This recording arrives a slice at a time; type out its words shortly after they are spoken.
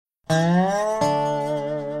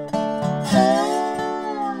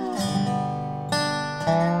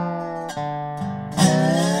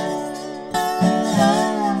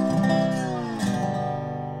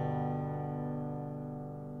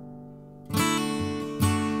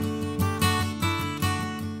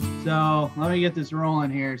So let me get this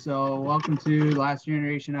rolling here. So welcome to Last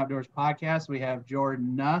Generation Outdoors podcast. We have Jord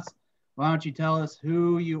and Nuss. Why don't you tell us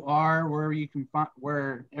who you are,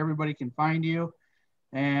 where everybody can find you,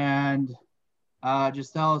 and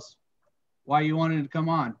just tell us why you wanted to come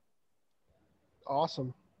on.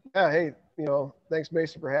 Awesome. Yeah. Hey, thanks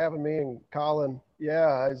Mason for having me, and Colin.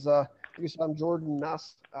 Yeah. I'm Jordan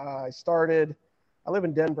Nuss. I live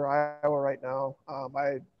in Denver, Iowa right now.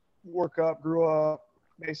 I grew up,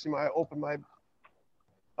 basically I opened my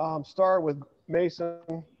start with Mason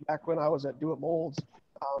back when I was at Do It Molds.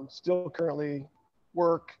 Still currently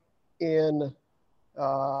work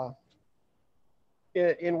uh,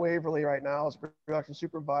 in Waverly right now as a production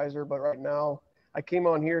supervisor, but right now I came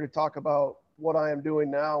on here to talk about what I am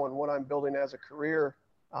doing now and what I'm building as a career,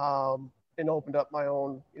 and opened up my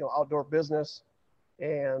own, outdoor business,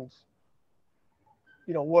 and,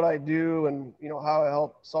 what I do, and, how I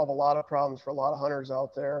help solve a lot of problems for a lot of hunters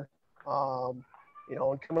out there.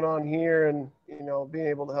 And coming on here and, being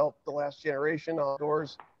able to help the last generation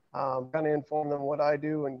outdoors, kind of inform them what I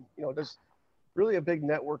do. And, just really a big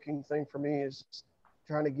networking thing for me is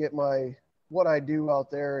trying to get what I do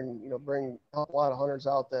out there, and, help a lot of hunters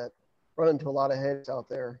out that run into a lot of heads out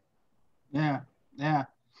there. Yeah.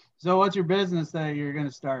 So what's your business that you're going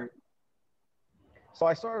to start? So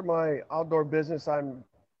I started my outdoor business. I'm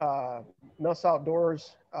Nuss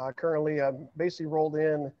Outdoors. Currently, I'm basically rolled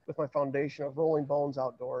in with my foundation of Rolling Bones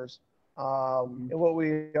Outdoors. And what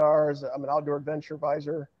we are is I'm an outdoor adventure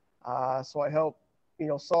advisor. So I help,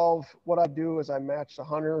 solve. What I do is I match the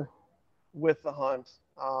hunter with the hunt.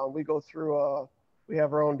 We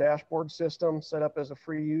have our own dashboard system set up as a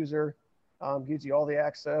free user. Gives you all the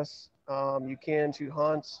access you can to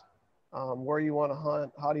hunts, where you want to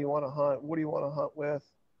hunt, how do you want to hunt, what do you want to hunt with,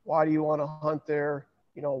 why do you want to hunt there,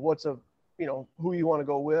 who you want to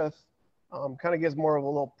go with. Kind of gives more of a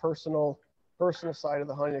little personal side of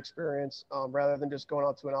the hunting experience, rather than just going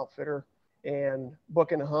out to an outfitter and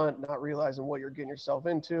booking a hunt, not realizing what you're getting yourself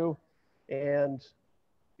into. And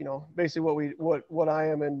basically what I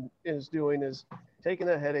am is doing is taking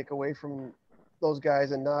that headache away from those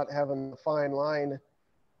guys and not having a fine line.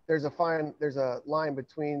 There's a line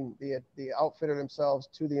between the outfitter themselves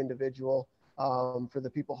to the individual, for the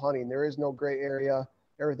people hunting. There is no gray area.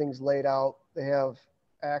 Everything's laid out. They have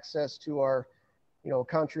access to our,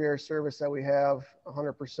 concierge service that we have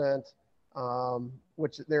 100%,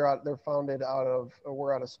 which we're out of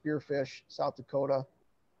Spearfish, South Dakota.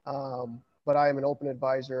 But I am an open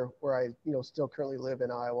advisor where I, still currently live in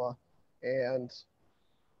Iowa, and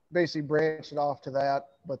basically branch it off to that.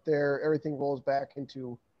 But everything rolls back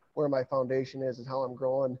into where my foundation is and how I'm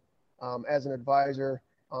growing as an advisor.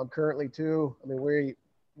 Currently too,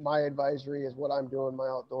 my advisory is what I'm doing, my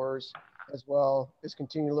outdoors as well, is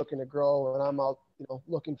continue looking to grow. And I'm out,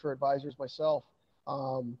 looking for advisors myself,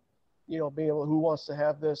 being able, who wants to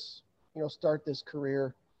have this, start this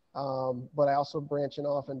career. But I also branching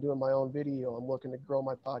off and doing my own video. I'm looking to grow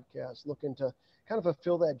my podcast, looking to kind of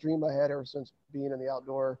fulfill that dream I had ever since being in the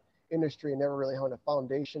outdoor industry and never really having a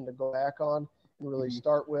foundation to go back on and really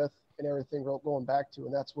start with, and everything going back to.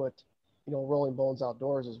 And that's what, Rolling Bones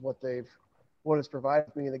Outdoors is what it's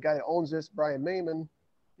provided me. And the guy that owns this, Brian Mayman,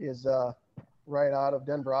 is right out of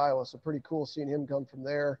Denver, Iowa. So pretty cool seeing him come from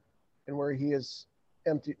there, and where he is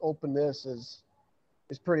open this is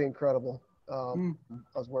pretty incredible.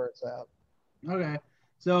 That's where it's at. Okay.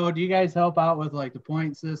 So do you guys help out with like the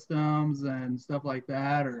point systems and stuff like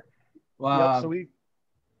that, or? So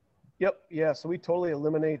we totally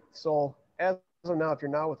eliminate. So as of now, if you're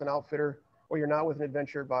not with an outfitter or you're not with an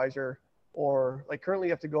adventure advisor, or like currently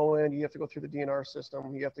you have to go through the DNR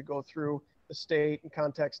system, you have to go through the state and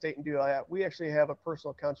contact state and do that. We actually have a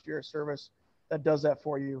personal concierge service that does that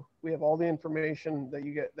for you. We have all the information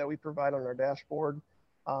that we provide on our dashboard,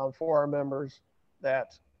 for our members,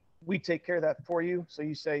 that we take care of that for you. So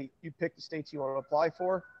you pick the states you want to apply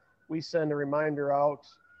for. We send a reminder out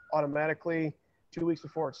automatically 2 weeks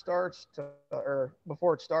before it starts,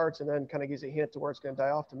 and then kind of gives a hint to where it's going to die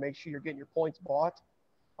off to make sure you're getting your points bought,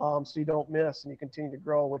 so you don't miss and you continue to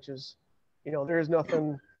grow, which is, there is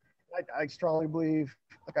nothing. I strongly believe,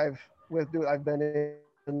 like I've been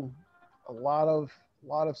in a lot of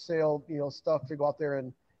sale, stuff to go out there,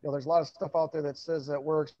 and there's a lot of stuff out there that says that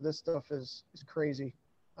works. This stuff is crazy.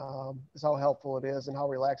 Is how helpful it is and how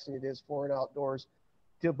relaxing it is for an outdoors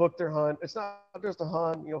to book their hunt. It's not just a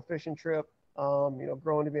hunt, fishing trip,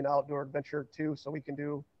 growing to be an outdoor adventure too. So we can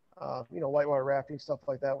do, whitewater rafting, stuff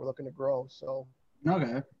like that. We're looking to grow. So.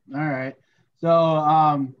 Okay. All right.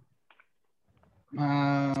 So,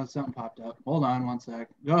 something popped up. Hold on one sec.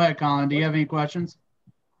 Go ahead, Colin. Do you have any questions?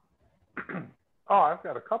 Oh, I've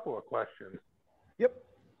got a couple of questions. Yep.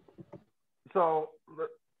 So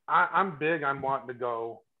I'm big on wanting to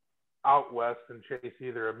go out west and chase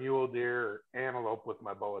either a mule deer or antelope with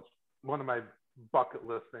my bow. It's one of my bucket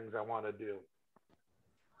list things I want to do.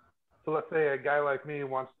 So let's say a guy like me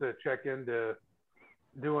wants to check into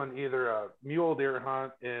doing either a mule deer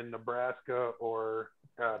hunt in Nebraska or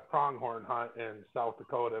a pronghorn hunt in South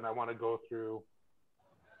Dakota, and I want to go through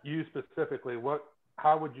you specifically.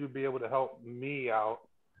 How would you be able to help me out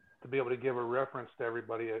to be able to give a reference to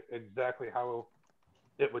everybody exactly how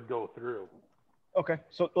it would go through? Okay,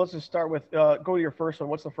 so let's just start with go to your first one.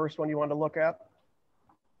 What's the first one you want to look at?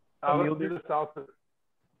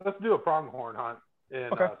 Let's do a pronghorn hunt in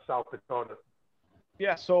South Dakota.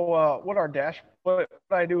 Yeah. So what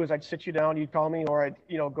I do is I'd sit you down, you'd call me, or I'd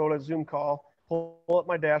go to a Zoom call, pull up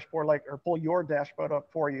my dashboard or pull your dashboard up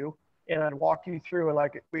for you, and I'd walk you through. And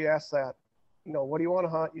like we asked that, what do you want to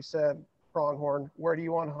hunt? You said pronghorn. Where do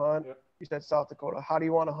you want to hunt? Yep. You said South Dakota. How do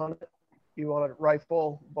you want to hunt it? You want a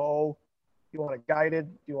rifle, bow? You want it guided?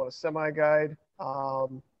 Do you want a semi-guide?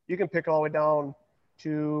 You can pick all the way down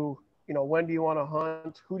to, when do you want to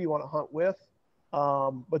hunt? Who do you want to hunt with?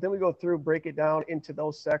 But then we go through, break it down into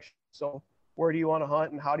those sections. So where do you want to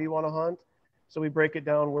hunt and how do you want to hunt? So we break it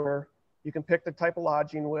down where you can pick the type of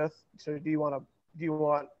lodging with. So do you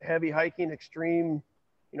want heavy hiking, extreme,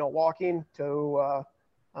 walking to,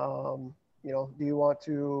 do you want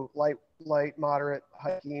to light, moderate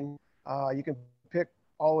hiking? You can pick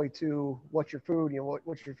all the way to what's your food,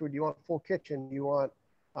 what's your food? Do you want a full kitchen? Do you want,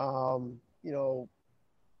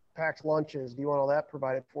 packed lunches? Do you want all that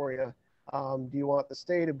provided for you? Do you want the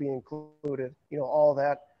stay to be included? All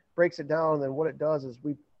that breaks it down. And then what it does is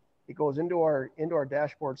it goes into our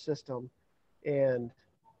dashboard system, and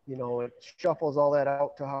it shuffles all that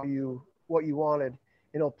out to what you wanted.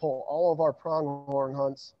 It'll pull all of our pronghorn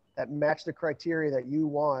hunts that match the criteria that you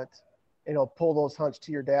want, and it'll pull those hunts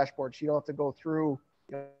to your dashboard. So you don't have to go through,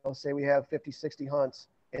 say we have 50, 60 hunts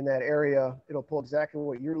in that area. It'll pull exactly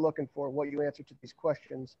what you're looking for, what you answer to these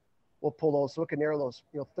questions. We'll pull those, so it can narrow those,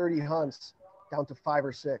 30 hunts down to 5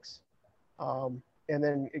 or 6. And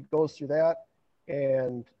then it goes through that,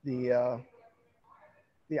 and the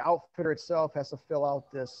outfitter itself has to fill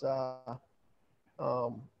out this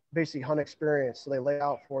basically hunt experience. So they lay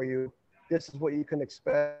out for you, this is what you can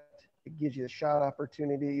expect. It gives you the shot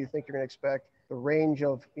opportunity you think you're going to expect, the range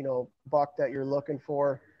of, buck that you're looking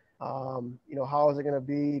for. How is it going to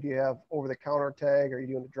be? Do you have over-the-counter tag? Are you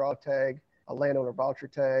doing a draw tag, a landowner voucher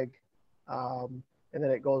tag? And then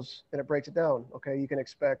it breaks it down. Okay, you can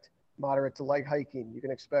expect moderate to light hiking. You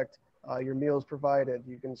can expect your meals provided.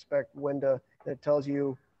 You can expect when to, and it tells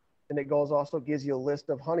you, and it gives you a list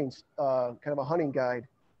of hunting, kind of a hunting guide,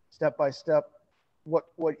 step by step, what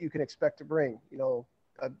you can expect to bring,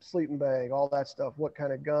 a sleeping bag, all that stuff, what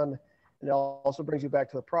kind of gun. And it also brings you back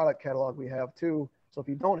to the product catalog we have too. So if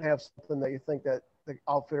you don't have something that you think that the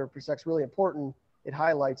outfitter presents really important, it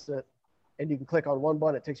highlights it, and you can click on one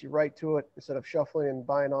button. It takes you right to it instead of shuffling and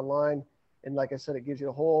buying online. And like I said, it gives you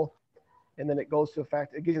the whole, and then it goes to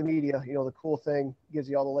it gives you the media, the cool thing, gives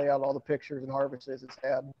you all the layout, all the pictures and harvests it's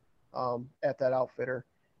had at that outfitter.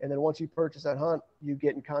 And then once you purchase that hunt, you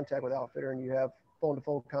get in contact with the outfitter and you have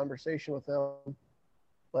phone-to-phone conversation with them,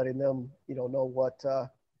 letting them, know what the,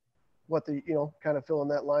 kind of fill in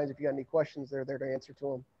that lines. If you got any questions, they're there to answer to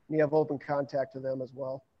them. And you have open contact to them as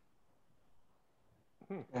well.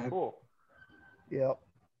 Cool. Yeah.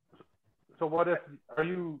 So are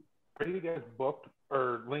you guys booked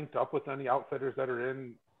or linked up with any outfitters that are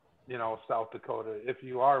in, South Dakota? If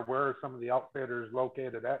you are, where are some of the outfitters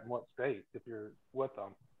located at, in what state, if you're with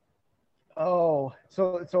them? Oh,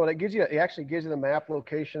 so it actually gives you the map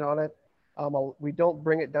location on it. We don't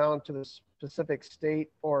bring it down to the specific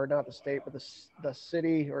state, or not the state, but the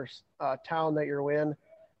city or town that you're in,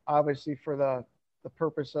 obviously for the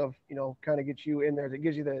purpose of, kind of get you in there. It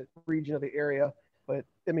gives you the region of the area, but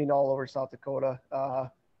all over South Dakota.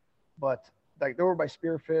 But like they're over by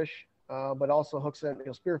Spearfish, but also hooks in,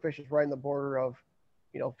 Spearfish is right in the border of,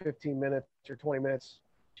 15 minutes or 20 minutes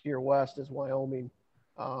to your west is Wyoming.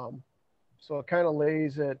 So it kind of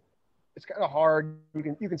lays it. It's kind of hard. You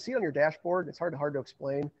can see it on your dashboard. It's hard to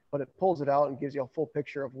explain, but it pulls it out and gives you a full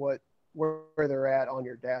picture of where they're at on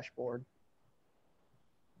your dashboard.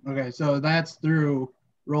 Okay, so that's through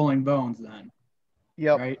Rolling Bones then.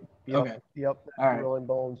 Yep. Right. Yep. Okay. Yep. All right. Rolling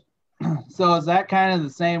Bones. So is that kind of the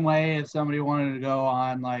same way if somebody wanted to go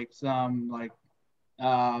on like some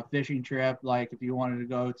fishing trip, like if you wanted to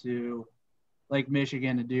go to Lake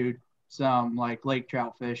Michigan to do some like lake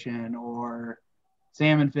trout fishing or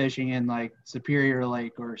salmon fishing in like Superior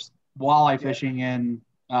Lake, or walleye fishing in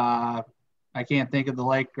I can't think of the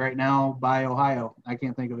lake right now by Ohio. I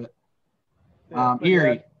can't think of it. Yeah, but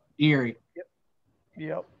Erie. yeah, Erie.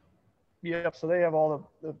 yep. So they have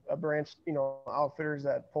all the branch, outfitters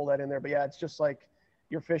that pull that in there. But yeah, it's just like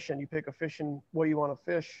you're fishing. You pick a fishing, what you want to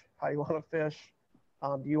fish, how you want to fish.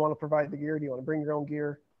 Do you want to provide the gear? Do you want to bring your own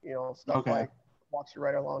gear? Stuff Okay. like walks you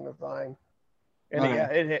right along the thing. And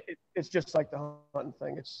Okay. yeah, it's just like the hunting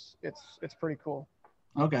thing. It's pretty cool.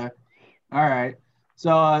 Okay. All right.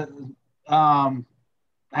 So,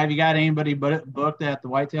 have you got anybody booked at the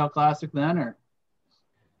Whitetail Classic then, or?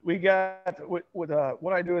 We got with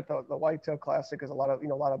what I do at the Whitetail Classic is a lot of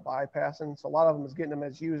bypassing. So a lot of them is getting them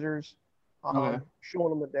as users, Okay. showing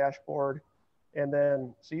them the dashboard, and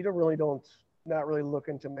then so you not really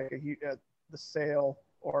looking to make the sale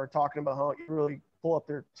or talking about how you really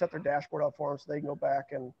set their dashboard up for them so they can go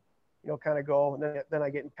back and kind of go, and then I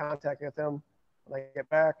get in contact with them when I get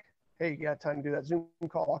back. Hey, you got time to do that Zoom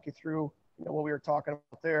call? Walk you through what we were talking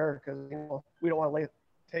about there, because we don't want to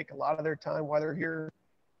take a lot of their time while they're here.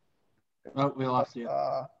 Oh, we lost you.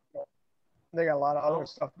 They got a lot of other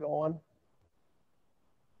stuff going.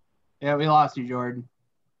 Yeah, we lost you, Jordan.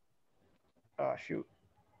 Shoot.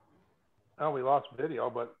 Oh, we lost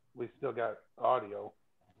video, but we still got audio.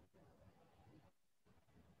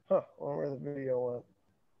 Huh. I wonder where the video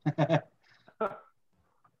went.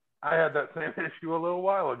 I had that same issue a little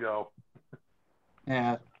while ago.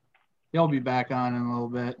 Yeah. He'll be back on in a little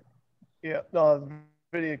bit. Yeah. No, the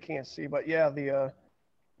video can't see, but yeah,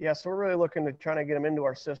 so we're really looking to try to get them into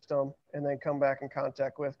our system and then come back in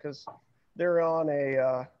contact with, because they're on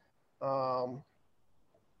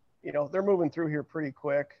they're moving through here pretty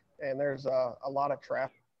quick, and there's a lot of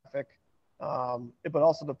traffic. But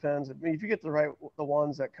also depends. I mean, if you get the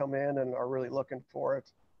ones that come in and are really looking for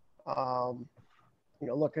it,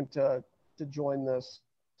 looking to join this,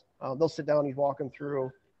 they'll sit down. He's walking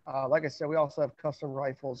through. Like I said, we also have custom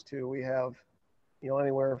rifles too. We have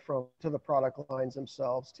anywhere from to the product lines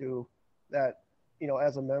themselves to that,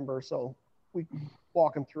 as a member. So we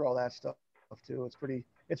walk them through all that stuff too.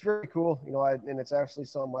 It's very cool, and it's actually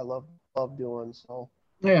something I love doing. So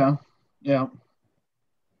yeah.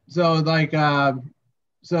 So like,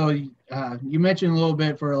 you mentioned a little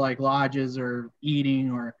bit for like lodges or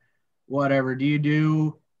eating or whatever. Do you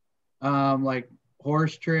do like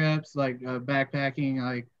horse trips, like backpacking,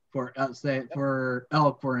 like for say for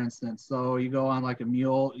elk, for instance? So you go on like a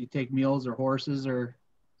mule, you take mules or horses or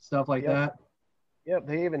stuff like that. Yep,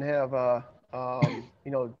 they even have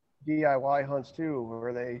DIY hunts too,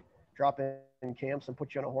 where they drop in camps and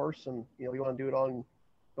put you on a horse, and you want to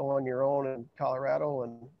go on your own in Colorado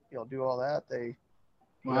and do all that.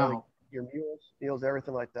 Wow. Your mules,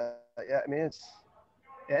 everything like that. Yeah, I mean it's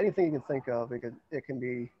anything you can think of. It can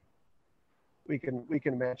be. We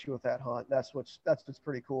can match you with that hunt. That's what's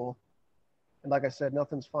pretty cool. And like I said,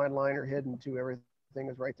 nothing's fine line or hidden to everything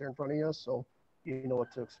is right there in front of you, so you know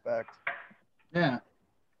what to expect. Yeah.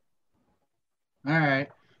 All right.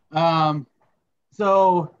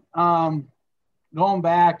 So going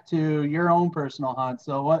back to your own personal hunt.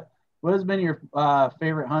 So what has been your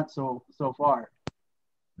favorite hunt so far?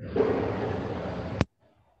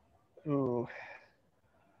 Ooh,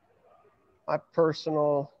 my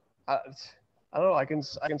personal, I don't know. I can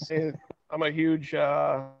say I'm a huge,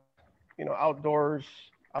 outdoors.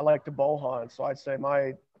 I like to bow hunt, so I'd say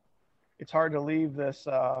it's hard to leave this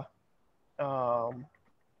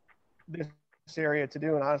this area to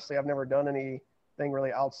do. And honestly, I've never done anything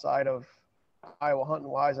really outside of Iowa hunting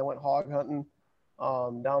wise. I went hog hunting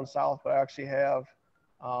down south, but I actually have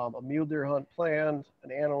a mule deer hunt planned,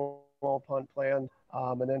 an antelope hunt planned,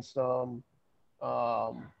 and then some.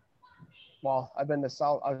 Well, I've been to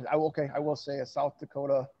South. I will say a South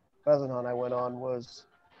Dakota pheasant hunt I went on was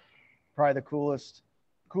probably the coolest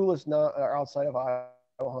not outside of Iowa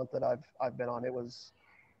hunt that I've been on. It was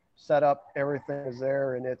set up, everything is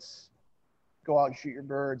there, and it's go out and shoot your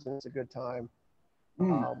birds, and it's a good time.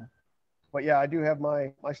 But yeah, I do have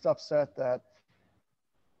my stuff set that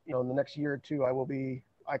in the next year or two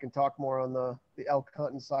I can talk more on the elk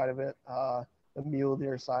hunting side of it, the mule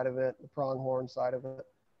deer side of it, the pronghorn side of it.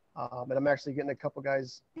 And I'm actually getting a couple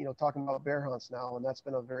guys, talking about bear hunts now, and that's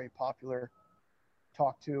been a very popular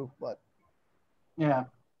talk too. But yeah,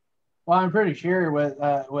 well, I'm pretty sure with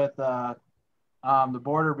the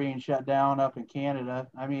border being shut down up in Canada.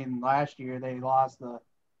 I mean, last year they lost a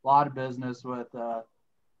lot of business with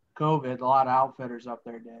COVID. A lot of outfitters up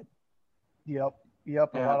there did. Yep. Yeah.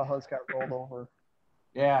 A lot of hunts got rolled over.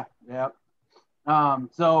 Yeah. Yep.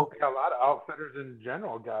 So a lot of outfitters in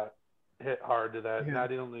general got hit hard to that. Yeah.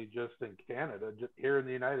 Not only just in Canada, just here in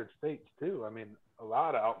the United States too. I mean, a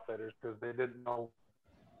lot of outfitters, because they didn't know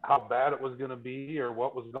how bad it was going to be or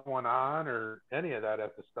what was going on or any of that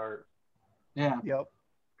at the start. Yeah. Yep.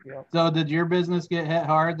 Yep. So did your business get hit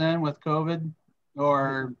hard then with COVID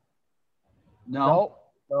or no?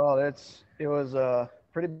 No, it was a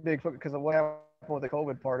pretty big because of what happened with the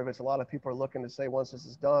COVID part of it. A lot of people are looking to say once this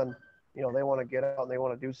is done, they want to get out and they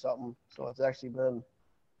want to do something. So it's actually been,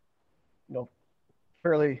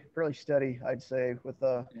 fairly steady, I'd say, with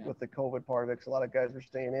the COVID part of it. Because a lot of guys are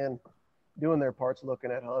staying in, doing their parts,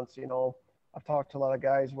 looking at hunts. I've talked to a lot of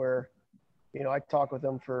guys where, I talk with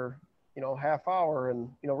them for, half hour. And,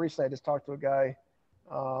 recently I just talked to a guy,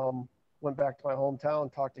 went back to my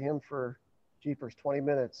hometown, talked to him for jeepers, 20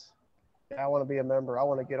 minutes. Yeah, I want to be a member. I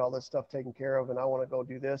want to get all this stuff taken care of, and I want to go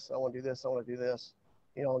do this. I want to do this. I want to do this.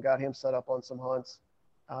 And got him set up on some hunts.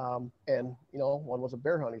 And one was a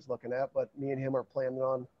bear hunt he's looking at, but me and him are planning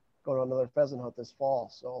on going on another pheasant hunt this fall.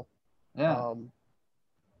 So, Yeah.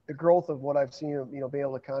 The growth of what I've seen, being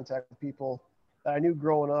able to contact the people that I knew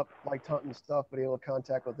growing up, liked hunting stuff, but able to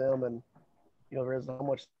contact with them, and there's how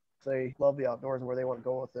much they love the outdoors and where they want to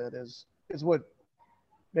go with it is what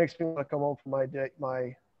makes me want to come home from my day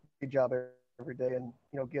job every day and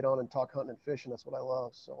get on and talk hunting and fishing. That's what I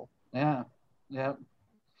love. So Yeah. Yep.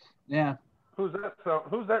 Yeah. Who's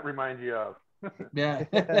that remind you of? Yeah.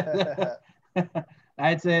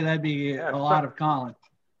 I'd say that'd be a lot of Colin.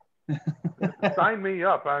 Sign me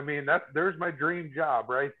up. I mean, there's my dream job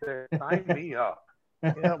right there. Sign me up.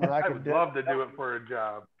 Yeah, I would love to do it for a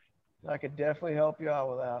job. I could definitely help you out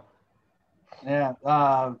with that.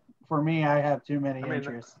 Yeah. For me, I have too many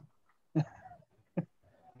interests.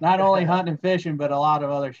 Not only hunting and fishing, but a lot of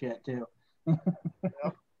other shit too.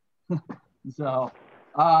 Yep. So,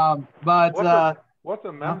 but what's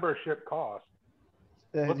a membership cost?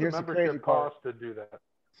 What's Here's a membership cost to do that?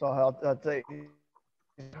 So I'll tell you.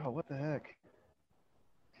 Oh, what the heck?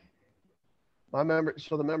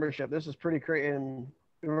 So the membership, this is pretty crazy. And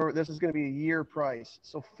remember, this is going to be a year price.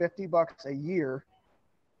 So $50 a year,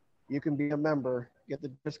 you can be a member, get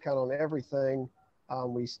the discount on everything.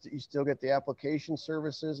 You still get the application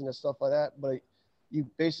services and the stuff like that, but you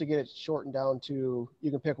basically get it shortened down to,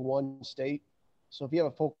 you can pick one state. So if you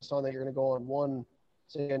have a focus on that, you're going to go on one,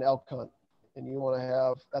 say an elk hunt, and you want to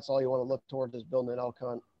have, that's all you want to look towards is building an elk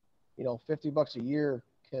hunt. $50 a year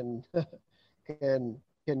can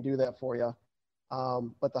do that for you.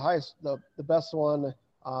 But the best one,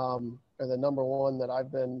 or the number one that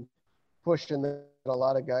I've been pushing that a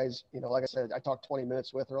lot of guys, like I said, I talked 20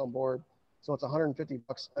 minutes with her on board. So it's $150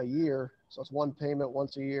 a year. So it's one payment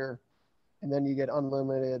once a year. And then you get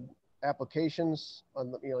unlimited applications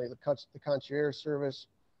on the concierge service.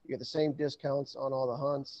 You get the same discounts on all the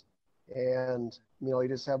hunts. And, you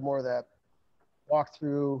just have more of that walk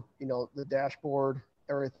through, the dashboard,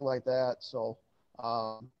 everything like that. So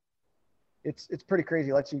it's pretty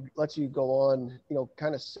crazy. Lets you go on,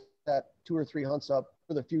 kind of set 2 or 3 hunts up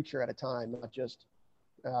for the future at a time, not just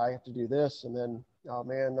I have to do this and then, oh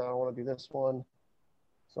man, I want to do this one.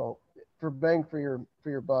 So for bang for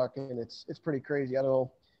your buck, and it's pretty crazy. I don't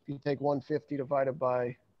know if you take 150 divided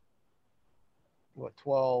by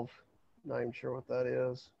 12, not even sure what that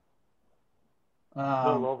is.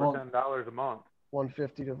 A little over $10 a month.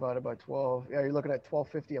 150 divided by 12. Yeah, you're looking at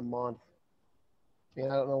 $12.50 a month.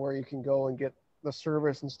 And I don't know where you can go and get the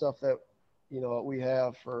service and stuff that we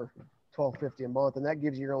have for $12.50 a month, and that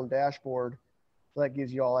gives you your own dashboard. So that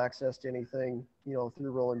gives you all access to anything,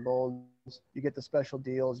 through Rolling Bones. You get the special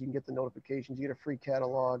deals, you can get the notifications, you get a free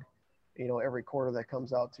catalog, every quarter that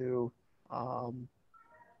comes out too. And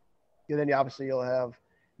then obviously you'll have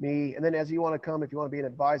me. And then as you want to come, if you want to be an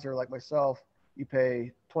advisor like myself, you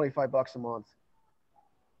pay $25 a month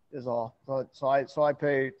is all. So I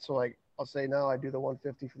pay, so like, I'll say now I do the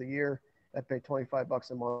 150 for the year. I pay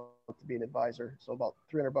 $25 a month to be an advisor. So about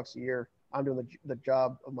 $300 a year. I'm doing the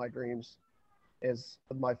job of my dreams is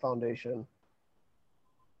my foundation.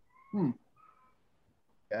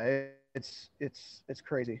 Yeah, it's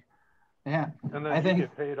crazy. Yeah. And then you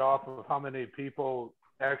get paid off of how many people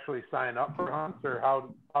actually sign up for hunts, or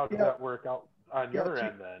how does that work out on your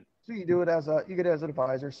end then? So you do it you get it as an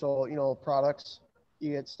advisor. So, products,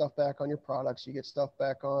 you get stuff back on your products, you get stuff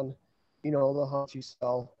back on, the hunts you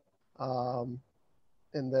sell. And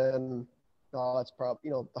then that's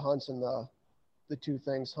probably, the hunts and the two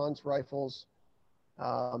things, hunts, rifles,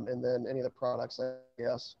 and then any of the products, I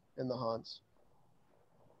guess, in the hunts.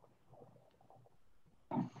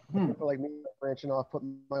 For like me, branching off,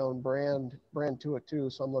 putting my own brand to it too.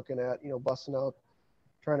 So I'm looking at, busting out,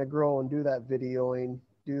 trying to grow and do that videoing,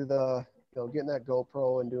 do the, getting that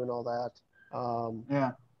GoPro and doing all that.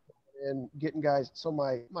 and getting guys. So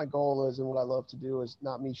my goal is, and what I love to do is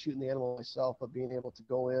not me shooting the animal myself, but being able to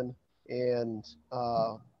go in and,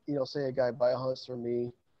 say a guy buy a hunt from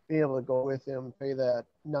me, being able to go with him, pay that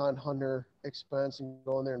non-hunter expense and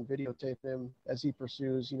go in there and videotape him as he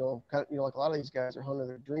pursues, like a lot of these guys are hunting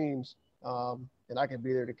their dreams. And I can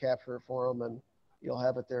be there to capture it for them, and you'll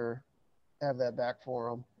have it there, have that back for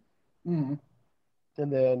them. Mm-hmm.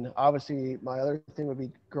 And then obviously my other thing would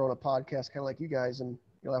be growing a podcast kind of like you guys. And,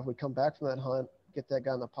 if we come back from that hunt, get that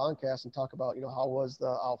guy on the podcast and talk about, how was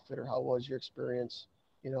the outfitter? How was your experience?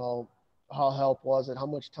 How help was it? How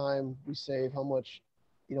much time we save? How much,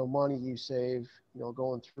 money you save,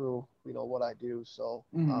 going through, what I do. So,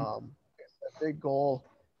 it's a big goal.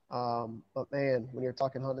 But man, when you're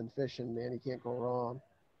talking hunting and fishing, man, you can't go wrong.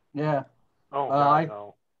 Yeah. Oh, God,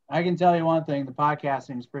 no. I can tell you one thing, the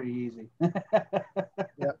podcasting is pretty easy.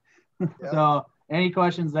 Yep. So any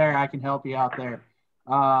questions there, I can help you out there.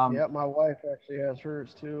 Yeah, my wife actually has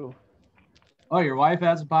hers too. Oh, your wife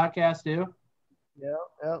has a podcast too? Yeah,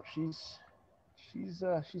 she's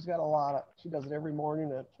got a lot of, she does it every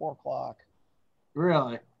morning at 4:00.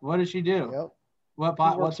 Really? What does she do? Yep.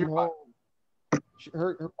 What's her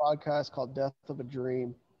her podcast called Death of a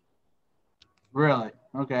Dream. Really?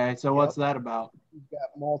 Okay. So what's that about? She's got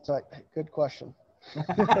good question. But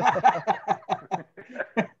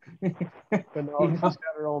no, she's got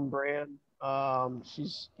her own brand.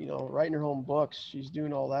 She's, writing her own books. She's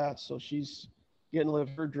doing all that. So she's getting to live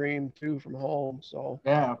her dream too from home. So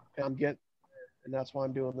yeah, I'm getting there, and that's why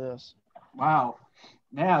I'm doing this. Wow.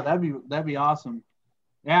 Yeah, that'd be awesome.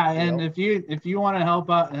 Yeah, and if you want to help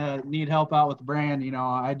out, need help out with the brand,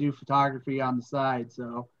 I do photography on the side.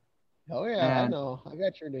 So. Oh yeah, I know. I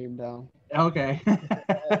got your name down. Okay.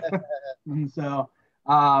 So,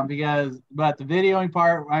 but the videoing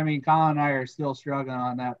part, I mean, Colin and I are still struggling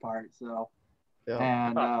on that part. So,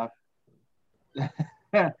 and,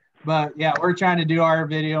 but yeah, we're trying to do our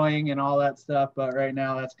videoing and all that stuff. But right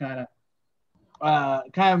now that's kind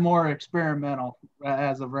of more experimental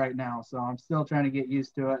as of right now. So I'm still trying to get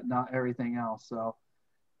used to it, not everything else. So,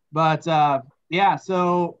 but, yeah,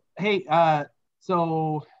 so, hey,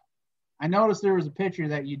 so I noticed there was a picture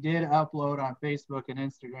that you did upload on Facebook and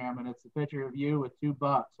Instagram, and it's a picture of you with 2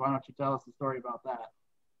 bucks. Why don't you tell us the story about that?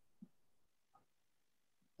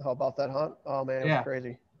 How about that hunt? Oh man, it was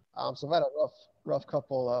crazy. So I've had a rough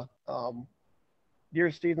couple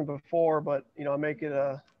deer season before, but I make it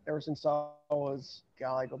ever since I was,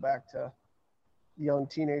 I go back to young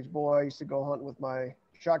teenage boy. I used to go hunting with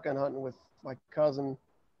shotgun hunting with my cousin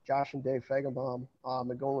Josh and Dave Fagenbaum.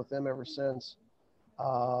 Been going with them ever since.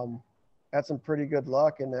 Had some pretty good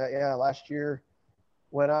luck, and last year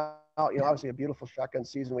went out. Obviously a beautiful shotgun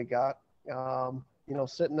season we got.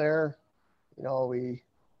 Sitting there, we're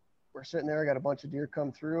sitting there, got a bunch of deer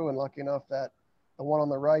come through, and lucky enough that the one on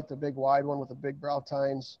the right, the big wide one with the big brow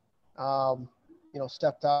tines,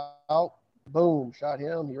 stepped out, boom, shot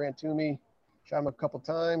him. He ran to me, shot him a couple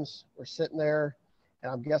times. We're sitting there,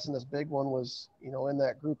 and I'm guessing this big one was, in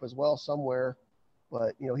that group as well somewhere.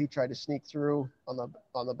 But, he tried to sneak through on the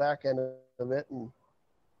back end of it, and,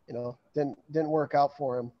 didn't work out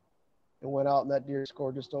for him. It went out, and that deer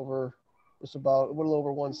scored just about a little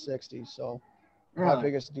over 160. So my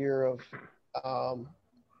biggest deer of,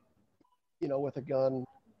 with a gun,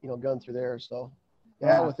 gun through there. So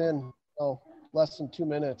within less than 2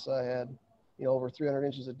 minutes, I had, over 300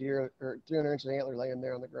 inches of deer, or 300 inches of antler laying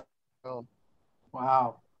there on the ground.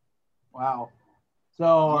 Wow.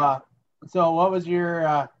 So, so what was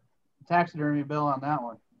your taxidermy bill on that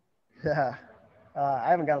one? Yeah, I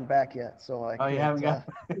haven't got them back yet. So you haven't got.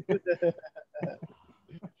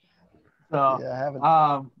 So yeah, I haven't.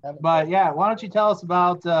 But yeah, why don't you tell us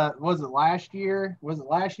about? Was it last year? Was it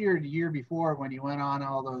last year or the year before when you went on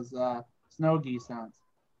all those snow geese hunts?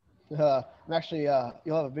 I'm actually,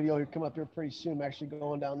 you'll have a video here come up here pretty soon. I'm actually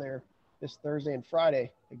going down there this Thursday and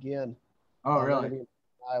Friday again. Oh, really? In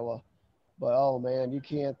Iowa. But oh man, you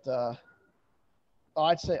can't.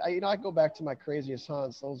 I'd say I go back to my craziest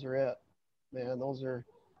hunts. Those are it, man. Those are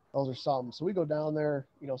something. So we go down there,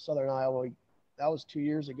 southern Iowa. That was 2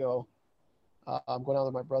 years ago. I'm going down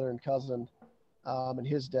with my brother and cousin, and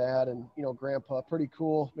his dad, and grandpa. Pretty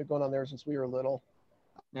cool. Been going on there since we were little.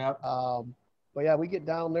 Yeah. But yeah, we get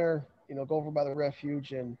down there, go over by the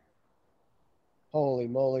refuge, and holy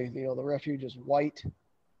moly, the refuge is white,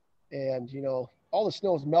 and all the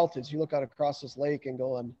snow is melted. So you look out across this lake and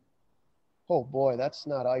going, oh boy, that's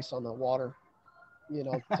not ice on the water,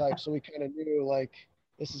 type. So we kind of knew like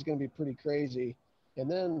this is going to be pretty crazy. And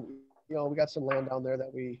then, we got some land down there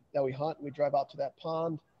that we hunt. And we drive out to that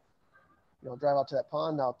pond, out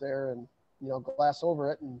there and, glass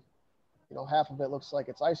over it. And half of it looks like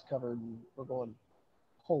it's ice covered, and we're going,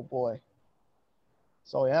 oh boy.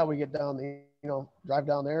 So yeah, we get down drive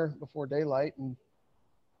down there before daylight, and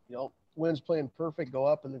wind's playing perfect, go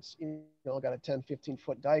up, and it's got a 10-15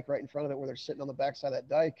 foot dike right in front of it where they're sitting on the backside of that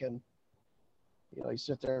dike, and you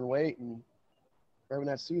sit there and wait, and right when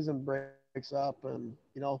that season breaks up, and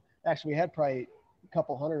actually we had probably a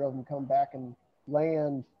couple hundred of them come back and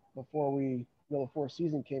land before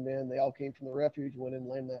season came in. They all came from the refuge, went in and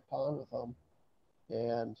landed in that pond with them,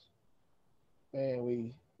 and man,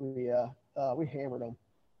 we hammered them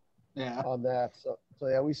on that. So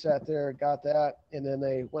yeah, we sat there, got that, and then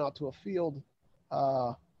they went out to a field.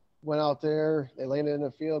 Went out there, they landed in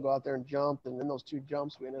a field, go out there and jumped, and in those 2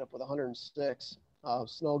 jumps, we ended up with 106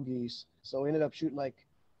 snow geese. So we ended up shooting like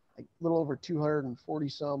a little over 240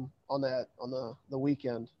 some on the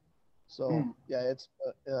weekend. So yeah,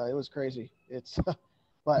 it was crazy. It's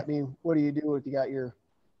but I mean, what do you do if you got your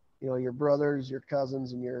your brothers, your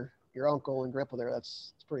cousins, and your uncle and grandpa there?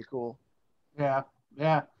 It's pretty cool. Yeah.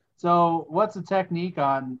 So what's the technique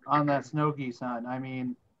on that snow geese hunt? I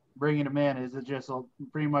mean, bringing them in, is it just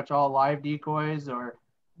pretty much all live decoys, or?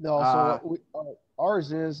 No, so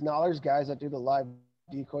ours is, now there's guys that do the live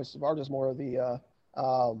decoys. So ours is more of the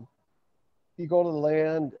you go to the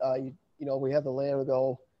land, we have the land, we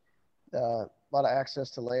go, a lot of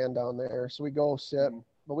access to land down there. So we go sit,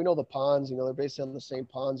 but we know the ponds, they're basically on the same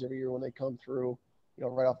ponds every year when they come through,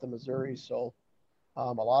 right off the Missouri. So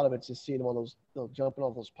a lot of it's just seeing them on those, jumping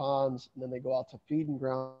off those ponds, and then they go out to feeding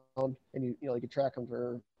ground, and you can track them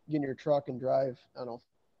for get in your truck and drive, I don't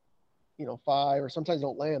know, 5, or sometimes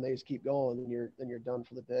don't land, they just keep going, and you're done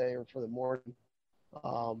for the day or for the morning.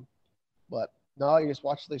 But now you just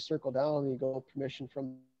watch they circle down, and you go permission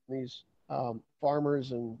from these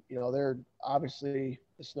farmers, and they're obviously,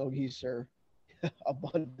 the snow geese are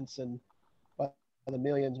abundance and by the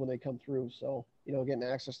millions when they come through. So getting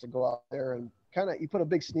access to go out there and kind of, you put a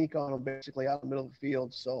big sneak on them basically out in the middle of the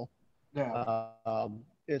field. So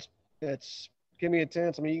it's can be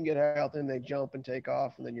intense. I mean, you can get out there and they jump and take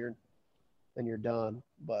off, and then you're done.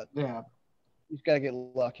 But yeah, you've got to get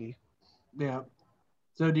lucky. Yeah.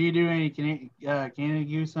 So do you do any Canada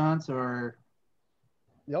goose hunts, or?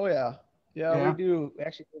 Oh yeah. We do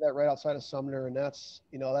actually do that right outside of Sumner, and that's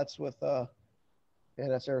with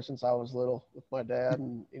that's ever since I was little with my dad,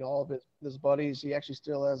 and all of his buddies. He actually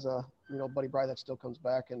still has a buddy Bry that still comes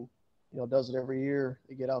back and does it every year.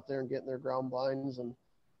 They get out there and get in their ground blinds and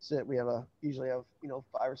sit. We usually have 5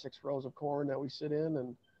 or 6 rows of corn that we sit in,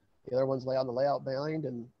 and the other ones lay on the layout blind,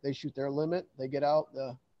 and they shoot their limit. They get out,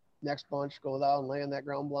 the next bunch goes out and lay on that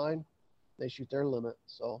ground blind. They shoot their limit.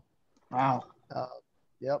 So wow.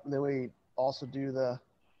 Yep. And then we also do the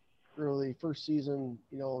early first season,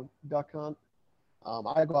 duck hunt.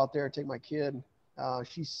 I go out there and take my kid.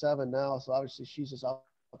 She's 7 now, so obviously she's just out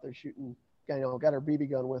there shooting. Got her BB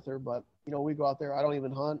gun with her, but we go out there. I don't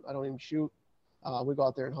even hunt. I don't even shoot. We go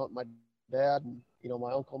out there and hunt my dad and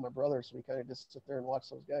my uncle and my brother. So we kind of just sit there and watch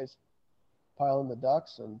those guys pile in the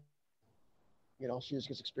ducks, and she just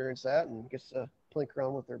gets to experience that and gets to plink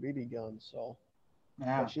around with their BB gun. So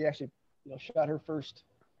but she actually shot her first,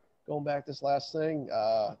 going back this last thing,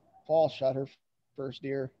 fall, shot her first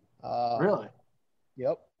deer. Really?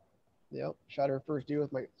 Yep. Shot her first deer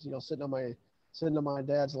with my, sitting on my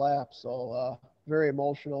dad's lap. So very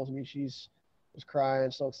emotional. I mean, was crying,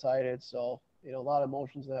 so excited. So a lot of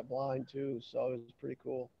emotions in that blind too. So it was pretty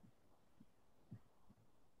cool.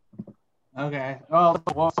 Okay. Well,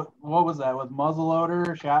 what was that, with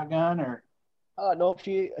muzzleloader, shotgun, or? No,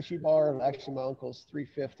 she borrowed actually my uncle's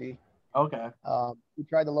 350. Okay. We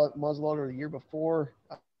tried the muzzleloader the year before.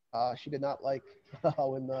 She did not like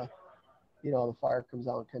when the fire comes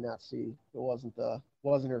out and cannot see. It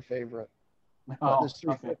wasn't her favorite. But this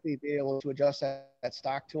 350, be able to adjust that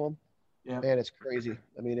stock to them, man, it's crazy.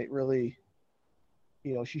 I mean, it really,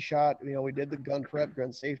 she shot. We did the gun prep,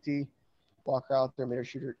 gun safety, walk her out there, made her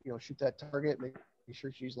shoot that target, make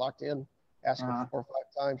sure she's locked in, ask her 4 or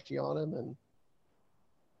 5 times, she on him, and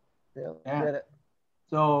did it.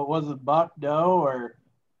 So was it buck, doe, or?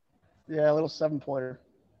 Yeah, a little 7-pointer.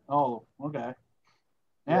 Oh, okay.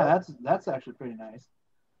 Yeah, that's actually pretty nice.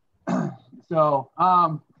 So,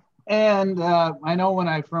 and I know when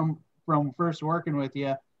I from first working with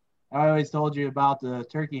you, I always told you about the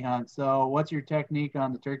turkey hunt. So, what's your technique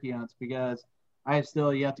on the turkey hunts? Because I have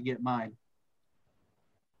still yet to get mine.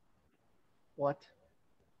 What?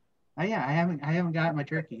 Yeah, I haven't got my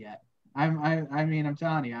turkey yet. I mean, I'm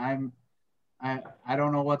telling you, I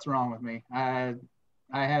don't know what's wrong with me. I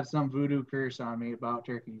have some voodoo curse on me about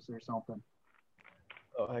turkeys or something.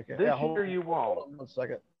 Oh, okay. This year you won't. Hold on 1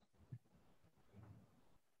 second.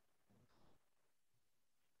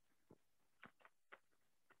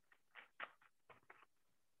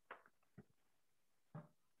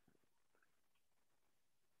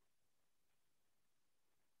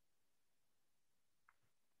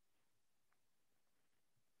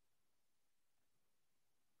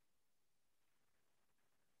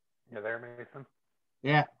 You there, Mason?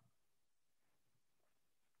 Yeah.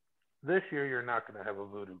 This year, you're not going to have a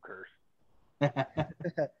voodoo curse.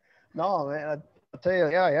 No, man, I'll tell you,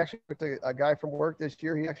 yeah, I actually took a guy from work this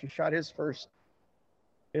year. He actually shot his first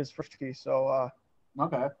turkey. So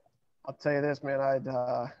Okay. I'll tell you this, man.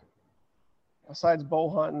 Besides bow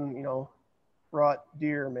hunting, brought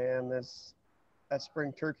deer, man. That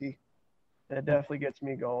spring turkey. It definitely gets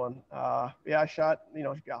me going. Yeah, I shot.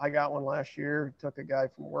 I got one last year. Took a guy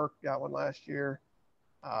from work, got one last year.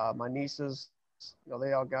 My nieces,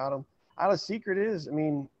 they all got them. The secret is, I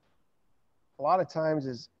mean, a lot of times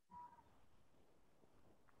is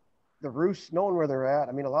the roost, knowing where they're at.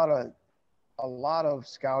 I mean, a lot of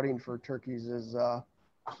scouting for turkeys is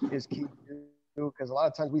key too, because a lot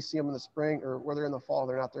of times we see them in the spring, or whether in the fall,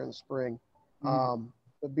 they're not there in the spring.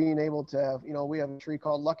 But being able to have, we have a tree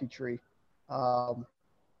called Lucky Tree,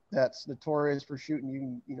 that's notorious for shooting.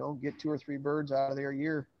 You can get 2 or 3 birds out of there a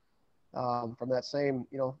year, from that same,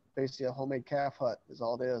 basically a homemade calf hut is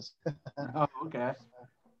all it is. Oh, okay.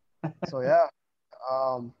 So yeah,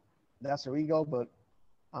 that's where we go. But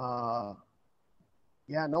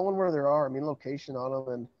yeah, knowing where they are, I mean, location on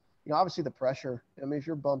them, and obviously the pressure. I mean, if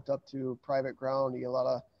you're bumped up to private ground, you get a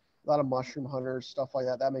lot of mushroom hunters, stuff like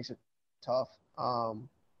that. That makes it tough.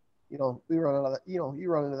 We run into that.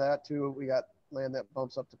 You run into that too. We got land that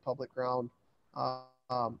bumps up to public ground. A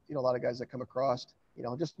lot of guys that come across,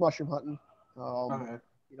 just mushroom hunting. Okay.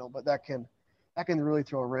 But that can really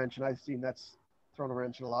throw a wrench, and I've seen that's thrown a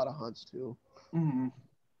wrench in a lot of hunts too. Mm-hmm.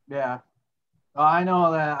 Yeah. Well, I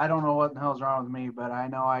know that I don't know what the hell's wrong with me, but I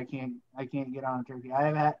know I can't get on a turkey.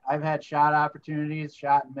 I've had shot opportunities,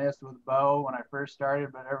 shot and missed with bow when I first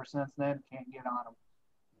started, but ever since then can't get on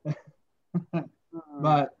them.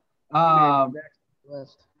 But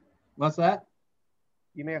list. What's that?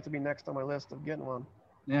 You may have to be next on my list of getting one.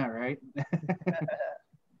 Yeah, right.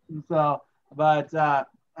 So, but so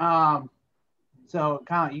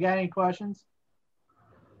Colin, you got any questions?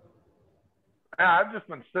 I've just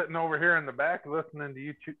been sitting over here in the back listening to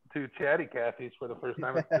you two chatty Cathy's for the first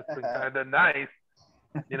time. It's just been kind of nice,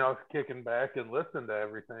 kicking back and listening to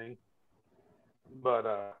everything.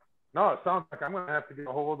 But no, it sounds like I'm going to have to get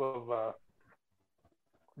a hold of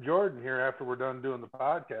Jordan here after we're done doing the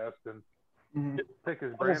podcast and pick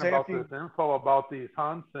his brain about this info about these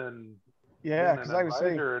hunts and because I was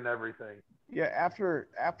saying and everything. Yeah, after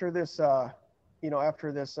this,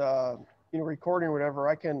 recording or whatever,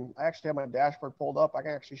 I actually have my dashboard pulled up. I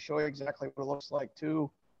can actually show you exactly what it looks like too,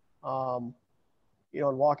 and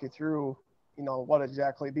walk you through, what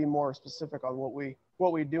exactly, be more specific on what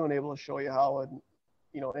we do, and able to show you how,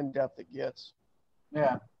 in depth it gets.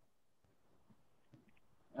 Yeah.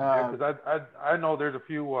 Because I know there's a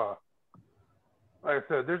few, like I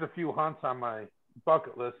said, there's a few hunts on my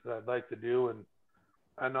bucket list that I'd like to do, and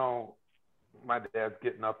I know my dad's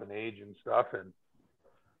getting up in age and stuff, and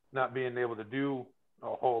not being able to do a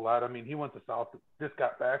whole lot. I mean, he went to just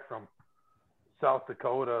got back from South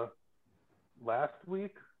Dakota last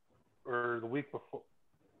week or the week before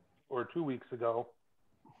or 2 weeks ago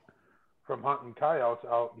from hunting coyotes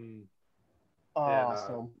out in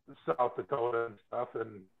South Dakota and stuff.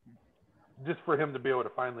 And just for him to be able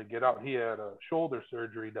to finally get out, he had a shoulder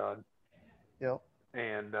surgery done. Yep.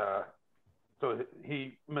 And so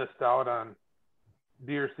he missed out on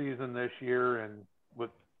deer season this year, and with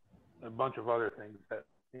a bunch of other things that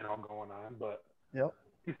going on. But yep,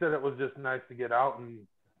 he said it was just nice to get out, and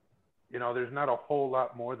there's not a whole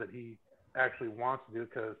lot more that he actually wants to do,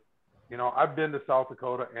 because I've been to South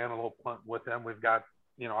Dakota antelope hunt with him. We've got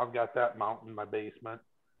I've got that mount in my basement.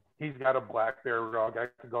 He's got a black bear rug. I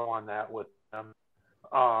could go on that with him.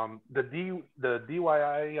 The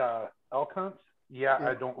DIY elk hunts,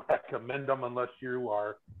 I don't recommend them unless you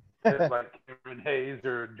are like Cameron Hayes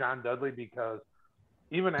or John Dudley, because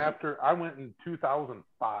even after I went in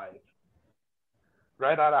 2005,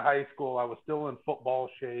 right out of high school, I was still in football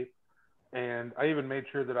shape, and I even made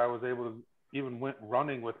sure that I was able to even went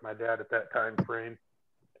running with my dad at that time frame,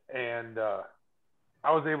 and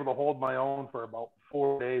I was able to hold my own for about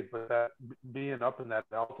 4 days. But that being up in that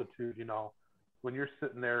altitude, when you're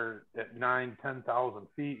sitting there at 10,000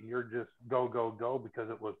 feet and you're just go, because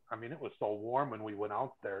it was so warm when we went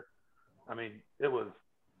out there. I mean, it was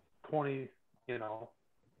 20,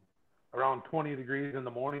 around 20 degrees in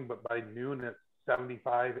the morning, but by noon it's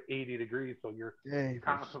 75, 80 degrees. So you're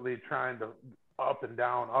constantly trying to up and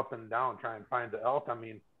down, try and find the elk. I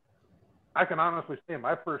mean, I can honestly say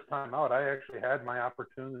my first time out, I actually had my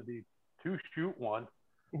opportunity to shoot one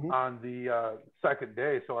on the second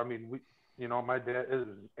day. So, I mean, my dad is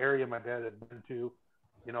an area my dad had been to,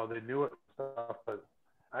 they knew it and stuff, but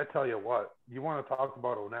I tell you what, you want to talk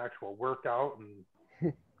about an actual workout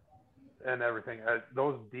and everything.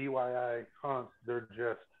 Those DIY hunts, they're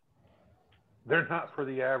not for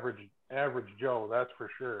the average Joe, that's for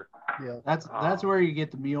sure. Yeah. That's where you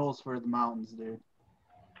get the mules for the mountains, dude.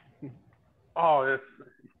 Oh,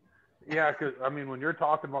 yeah, because I mean, when you're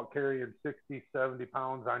talking about carrying 60, 70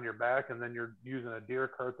 pounds on your back, and then you're using a deer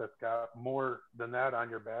cart that's got more than that on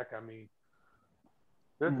your back, I mean,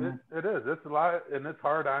 it is. It's a lot, and it's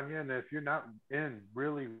hard on you. And if you're not in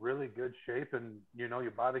really, really good shape, and you know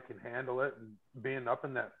your body can handle it, and being up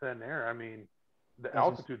in that thin air, I mean, the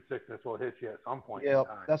altitude sickness will hit you at some point. Yeah, in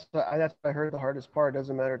time. that's what I heard. The hardest part,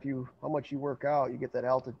 doesn't matter how much you work out, you get that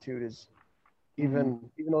altitude is even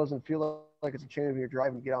though it doesn't feel like it's a change when you're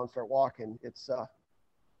driving, you get out and start walking. It's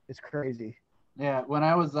crazy. Yeah, when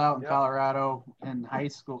I was out in Colorado in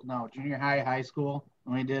junior high school,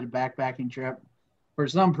 when we did a backpacking trip for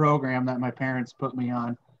some program that my parents put me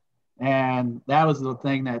on, and that was the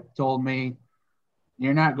thing that told me,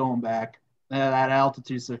 you're not going back. That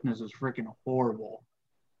altitude sickness was freaking horrible.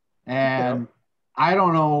 And I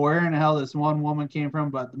don't know where in the hell this one woman came from,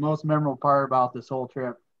 but the most memorable part about this whole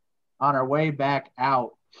trip, on our way back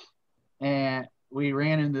out, and we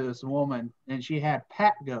ran into this woman, and she had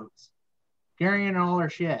pack goats carrying all her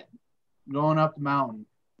shit going up the mountain.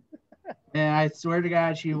 And I swear to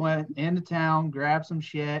God, she went into town, grabbed some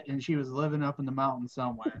shit, and she was living up in the mountain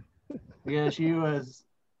somewhere, because she was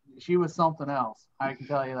something else. I can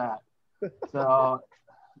tell you that. So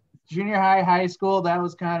junior high school, that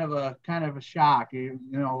was kind of a shock. You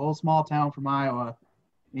know, a little small town from Iowa,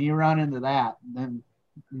 and you run into that, and then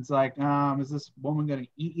it's like, is this woman gonna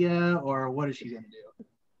eat you, or what is she gonna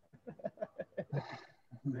do?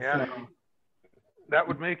 Yeah, so, that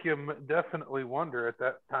would make you definitely wonder at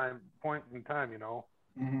that point in time, you know.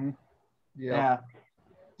 Yeah.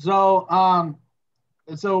 So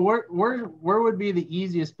so where would be the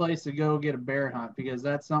easiest place to go get a bear hunt? Because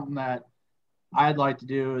that's something that I'd like to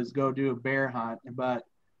do, is go do a bear hunt, but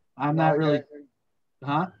I'm not really.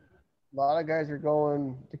 A lot of guys are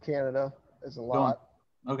going to Canada. There's a lot.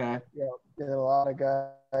 Okay. Yeah, and a lot of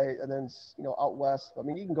guys, and then out west. I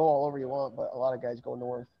mean, you can go all over you want, but a lot of guys go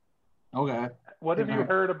north. Okay. What have you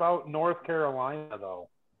heard about North Carolina though?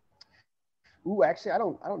 Ooh, actually, I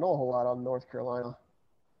don't know a whole lot on North Carolina.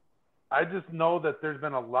 I just know that there's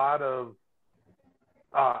been a lot of.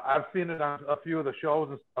 I've seen it on a few of the shows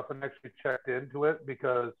and stuff, and actually checked into it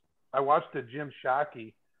because I watched a Jim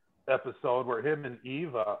Shockey episode where him and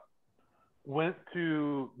Eva went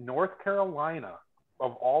to North Carolina,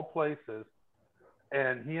 of all places,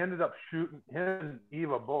 and he ended up shooting. Him and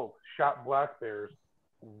Eva both shot black bears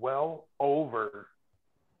well over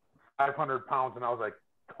 500 pounds, and I was like,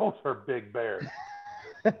 those are big bears.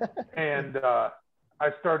 And I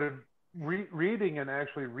started reading and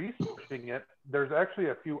actually researching it. There's actually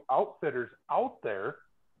a few outfitters out there,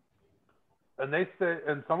 and they say,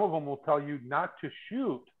 and some of them will tell you not to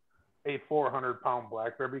shoot a 400-pound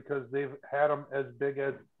black bear because they've had them as big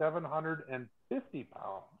as 750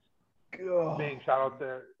 pounds being shot out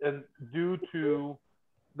there, and due to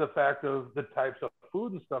the fact of the types of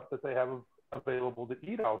food and stuff that they have available to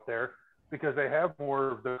eat out there, because they have more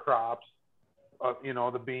of the crops,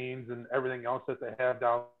 the beans and everything else that they have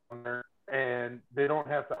down there, and they don't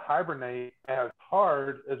have to hibernate as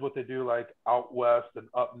hard as what they do like out west and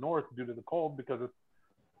up north due to the cold, because it's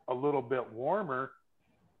a little bit warmer,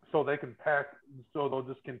 so they can pack, so they'll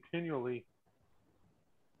just continually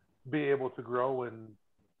be able to grow and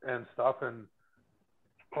stuff. And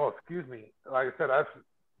excuse me, like I said, I've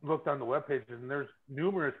looked on the web pages, and there's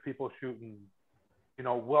numerous people shooting,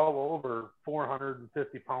 well over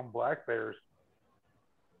 450-pound black bears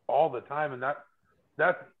all the time. And that's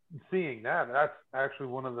actually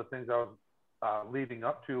one of the things I was leading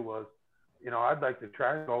up to was, I'd like to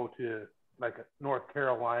try and go to like North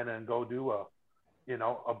Carolina and go do a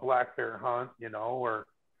black bear hunt, or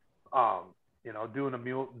doing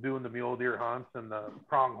the mule deer hunts and the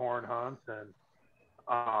pronghorn hunts, and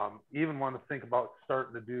even want to think about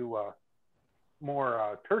starting to do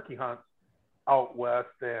more turkey hunts out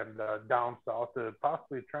west and down south, to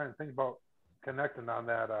possibly try and think about connecting on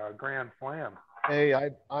that Grand Slam. Hey,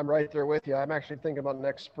 I'm right there with you. I'm actually thinking about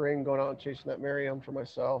next spring going out and chasing that Merriam for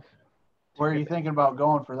myself. Where are you thinking about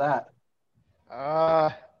going for that?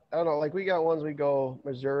 I don't know. Like, we got ones, we go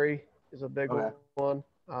Missouri is a big one.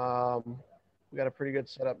 We got a pretty good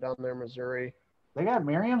setup down there in Missouri. They got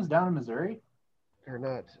Merriams down in Missouri? Or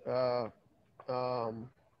not.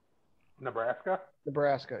 Nebraska?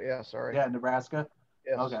 Nebraska, yeah, sorry. Yeah, Nebraska?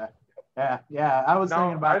 Yes. Okay. Yeah. I was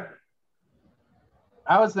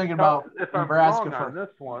thinking about if Nebraska I'm wrong on this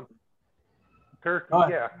one. turkey,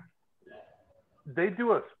 yeah. They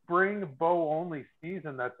do a spring bow only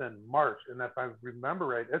season that's in March, and if I remember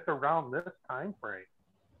right, it's around this time frame.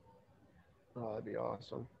 Oh, that'd be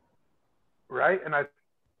awesome. Right? And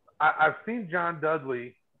I've seen John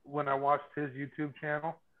Dudley when I watched his YouTube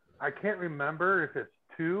channel. I can't remember if it's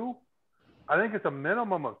 2. I think it's a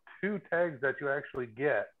minimum of 2 tags that you actually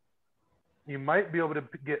get. You might be able to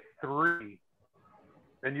get 3,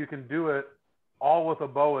 and you can do it all with a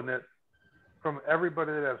bow. And it, from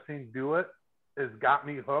everybody that I've seen do it, has got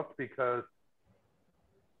me hooked because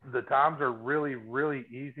the toms are really, really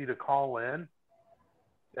easy to call in,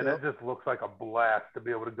 and it just looks like a blast to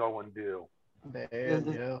be able to go and do.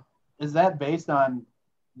 Man, Is that based on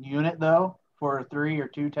unit though for 3 or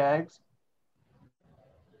 2 tags?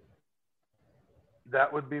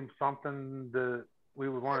 That would be something that we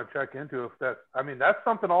would want to check into. If that's, I mean, that's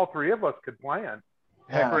something all 3 of us could plan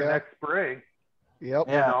for next spring. Yep.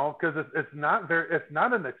 You know, because it's not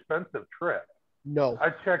an expensive trip. No. I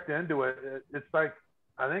checked into it. It's like,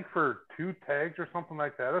 I think for 2 tags or something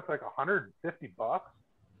like that, it's like $150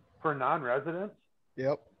 for non-residents.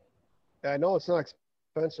 Yep. I know it's not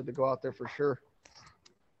expensive to go out there for sure.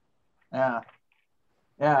 Yeah.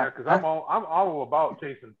 Yeah, because I'm all about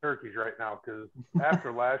chasing turkeys right now. Because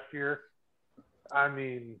after last year, I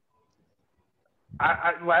mean,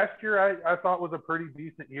 last year I thought was a pretty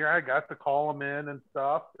decent year. I got to call them in and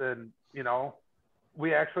stuff, and you know,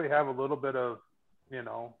 we actually have a little bit of, you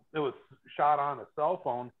know, it was shot on a cell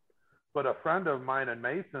phone, but a friend of mine in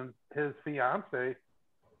Mason, his fiance,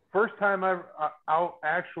 first time I've out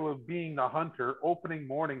actually being the hunter, opening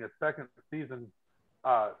morning of second season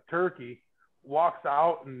turkey, walks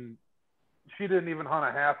out and she didn't even hunt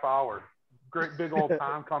a half hour. Great big old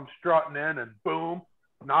tom comes strutting in and boom,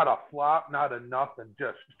 not a flop, not a nothing,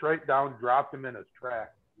 just straight down, dropped him in his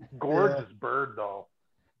track. Gorgeous bird though.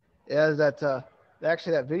 Yeah, that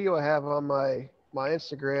actually that video I have on my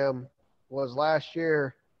Instagram was last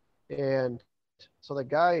year, and so the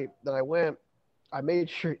guy that I made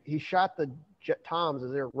sure he shot the toms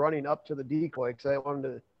as they were running up to the decoy because I wanted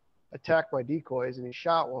to attack my decoys, and he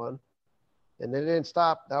shot one, and they didn't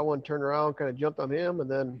stop. That one turned around, kind of jumped on him,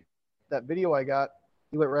 and then that video I got,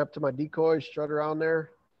 he went right up to my decoys, strutted around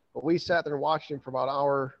there. But we sat there and watched him for about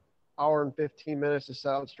an hour and 15 minutes, just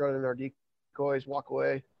sat out strutting our decoys, walk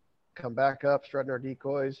away, come back up, strutting our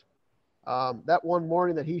decoys. That one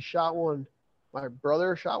morning that he shot one, my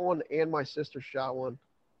brother shot one and my sister shot one.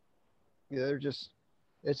 Yeah,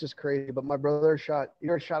 it's just crazy. But my brother you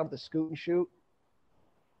ever shot him with a scoot and shoot?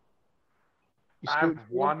 I've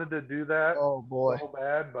wanted to do that. Oh boy, so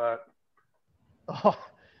bad, but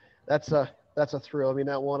that's a thrill. I mean,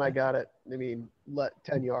 that one I got it. I mean,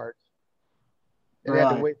 10 yards. And Right. I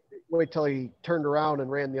had to wait till he turned around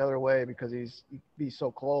and ran the other way because he'd be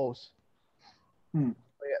so close. Yeah,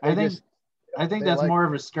 I think that's like, more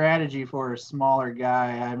of a strategy for a smaller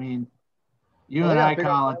guy. I mean, you and I,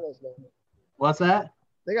 Colin. What's that?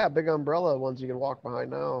 They got big umbrella ones you can walk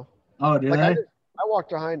behind now. Oh, do they? I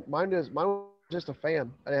walked behind. Mine was just a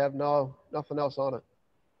fan. I have nothing else on it.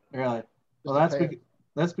 Really? Well,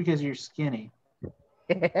 that's because you're skinny.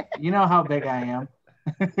 You know how big I am.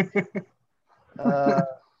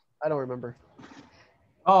 I don't remember.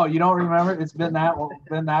 Oh, you don't remember? It's been that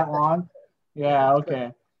long? Yeah,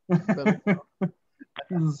 okay.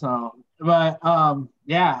 So, but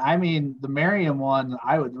yeah, I mean, the Merriam one,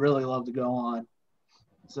 I would really love to go on.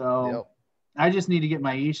 So, I just need to get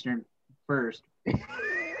my Eastern first.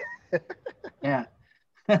 Yeah.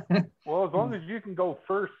 Well, as long as you can go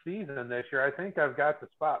first season this year, I think I've got the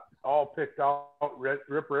spot all picked out,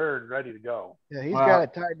 rip rare and ready to go. Yeah, he's got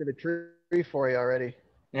it tied to the tree for you already.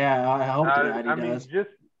 Yeah, I hope that he does. Mean,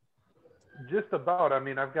 just about. I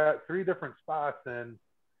mean, I've got 3 different spots, and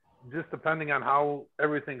just depending on how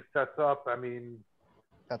everything sets up, I mean,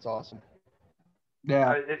 that's awesome.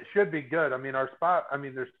 Yeah, it should be good. I mean, our spot. I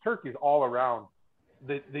mean, there's turkeys all around.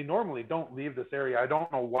 They normally don't leave this area. I don't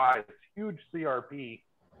know why. It's huge CRP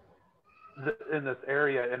in this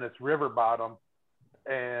area, and it's river bottom,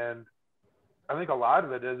 and I think a lot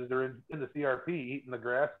of it is they're in the CRP eating the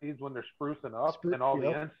grass seeds when they're sprucing up and all the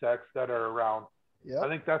insects that are around. Yep. I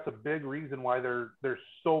think that's a big reason why there's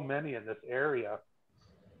so many in this area.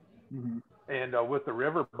 Mm-hmm. And with the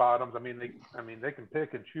river bottoms, I mean they can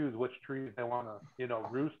pick and choose which trees they want to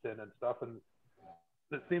roost in and stuff. And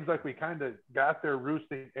it seems like we kind of got their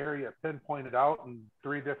roosting area pinpointed out in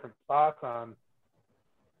 3 different spots on,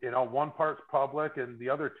 one part's public and the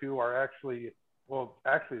other 2 are actually 4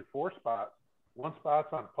 spots. 1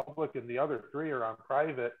 spot's on public and the other 3 are on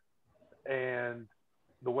private. And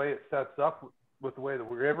the way it sets up with the way the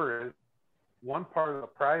river is, one part of the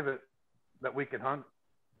private that we can hunt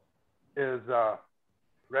is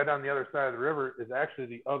right on the other side of the river is actually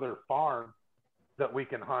the other farm that we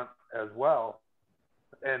can hunt as well.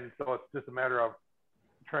 And so it's just a matter of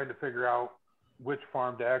trying to figure out which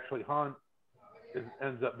farm to actually hunt. It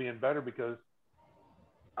ends up being better because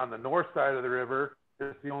on the north side of the river,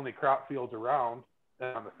 it's the only crop fields around.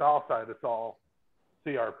 And on the south side, it's all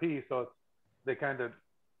CRP. So they kind of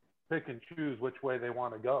pick and choose which way they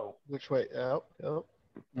want to go. Which way? Yep.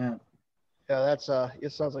 Yeah. Yeah, that's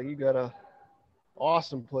it sounds like you got a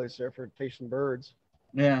awesome place there for chasing birds.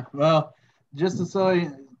 Yeah. Well, just so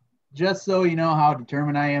you know how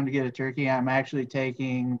determined I am to get a turkey, I'm actually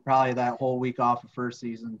taking probably that whole week off of first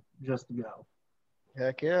season just to go.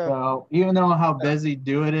 Heck yeah. So even though how busy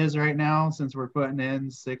it is right now, since we're putting in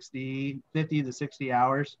 50 to 60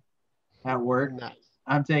 hours at work, Nice.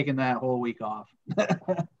 I'm taking that whole week off.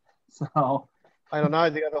 So I don't know. I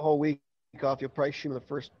think I got the whole week off. You'll probably shoot in the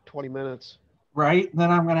first 20 minutes. right,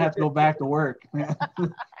 then I'm gonna have to go back to work.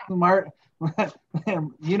 Mark,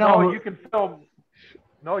 you know, No, you can film.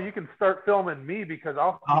 No, you can start filming me because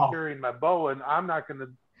I'll be carrying my bow, and I'm not gonna.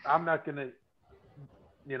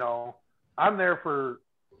 You know, I'm there for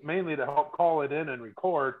mainly to help call it in and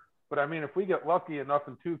record. But I mean, if we get lucky enough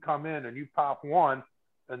and two come in and you pop one,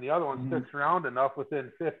 and the other one sticks around enough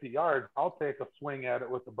within 50 yards, I'll take a swing at it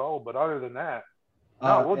with the bow. But other than that,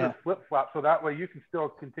 no, we'll just flip flop. So that way you can still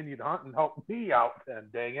continue to hunt and help me out. Then,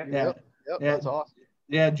 dang it. Yep, that's awesome.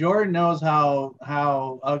 Yeah, Jordan knows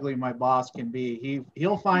how ugly my boss can be.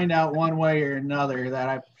 He'll find out one way or another that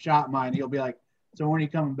I've shot mine. He'll be like, "So when are you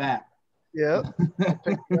coming back?" Yeah.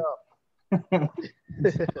 Pick you up.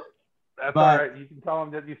 That's all right. You can tell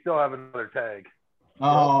him that you still have another tag.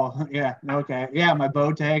 Oh, yeah. Okay. Yeah, my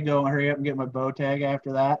bow tag. Go hurry up and get my bow tag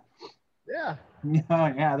after that. Yeah.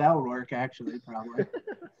 Yeah, that would work actually, probably.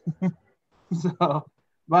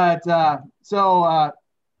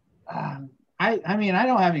 I mean, I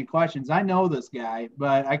don't have any questions. I know this guy,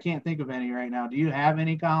 but I can't think of any right now. Do you have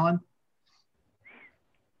any, Colin?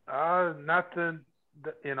 Nothing,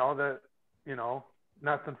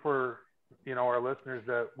 nothing for, our listeners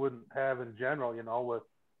that wouldn't have in general, with,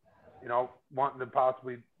 wanting to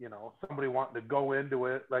possibly, somebody wanting to go into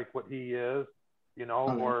it like what he is, Okay.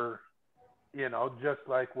 or, just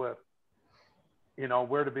like with,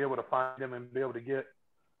 where to be able to find him and be able to get,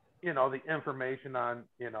 the information on,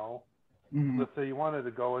 let's say you wanted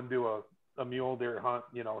to go and do a mule deer hunt,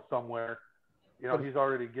 somewhere, he's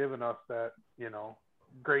already given us that,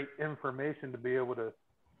 great information to be able to,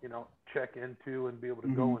 check into and be able to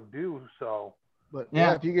go and do. So, but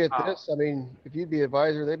yeah, if you get this, I mean, if you'd be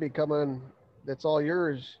advisor, they'd be coming. That's all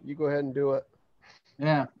yours. You go ahead and do it.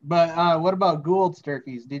 Yeah, but what about Gould's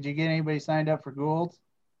turkeys? Did you get anybody signed up for Gould's?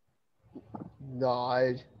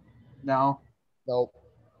 No, Nope.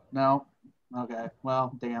 No. Okay.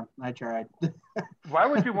 Well, damn, I tried. Why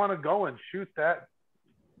would you want to go and shoot that?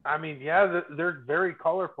 I mean, yeah, they're very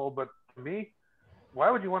colorful, but to me, why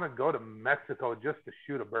would you want to go to Mexico just to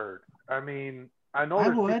shoot a bird? I mean, I know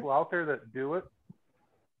there's people out there that do it.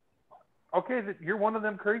 Okay, you're one of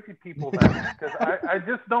them crazy people then, because I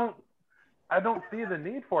just don't see the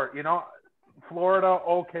need for it. Florida,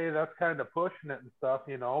 okay, that's kind of pushing it and stuff,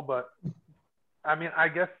 but I mean, I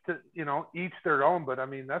guess to each their own. But I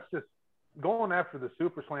mean, that's just going after the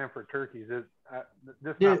super slam for turkeys is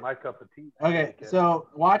just not my cup of tea. Okay, so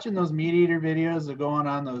watching those meat eater videos of going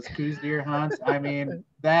on those Coues deer hunts, I mean,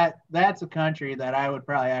 that's a country that I would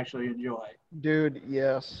probably actually enjoy. Dude,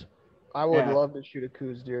 yes. I would love to shoot a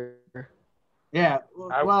Coues deer. Yeah,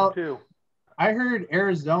 I would too. I heard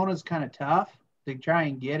Arizona's kind of tough to try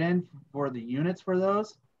and get in for the units for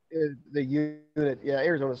those. The unit, yeah,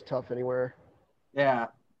 Arizona's tough anywhere. Yeah,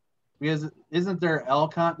 because isn't there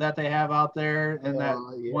elk hunt that they have out there in that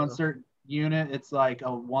one certain unit? It's like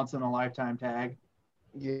a once in a lifetime tag.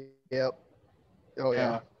 Yep. Oh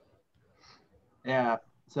yeah. Yeah.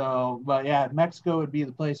 So, but yeah, Mexico would be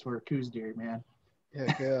the place for a Coues deer, man.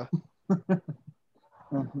 Heck yeah.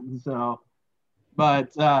 So,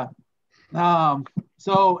 but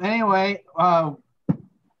so anyway, I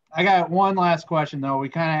got one last question though. We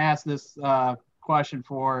kind of asked this question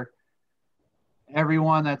for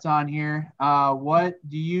everyone that's on here. What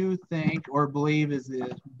do you think or believe is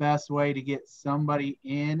the best way to get somebody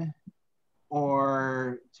in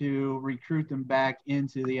or to recruit them back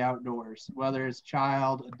into the outdoors, whether it's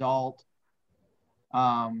child, adult,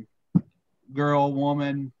 girl,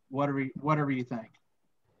 woman, whatever you think?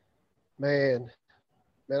 Man,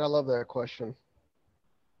 I love that question.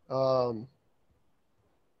 I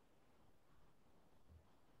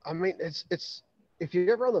mean, it's if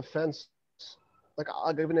you're ever on the fence, like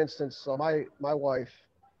I'll give an instance. So my wife,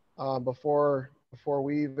 before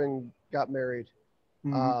we even got married.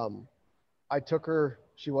 Mm-hmm. Um, I took her.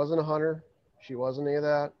 She wasn't a hunter. She wasn't any of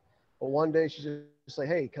that. But one day she just like, "Hey, can I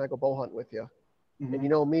go bow hunt with you?" And you Mm-hmm.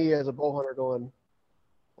 know me as a bow hunter going,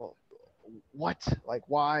 "Well, what? Like,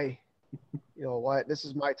 why? You know, why? This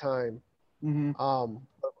is my time." Mm-hmm.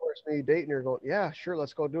 But of course, me dating her going, "Yeah, sure,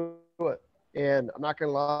 let's go do it." And I'm not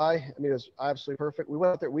gonna lie. I mean, it was absolutely perfect. We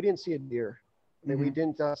went out there. We didn't see a deer. I mean, we Mm-hmm.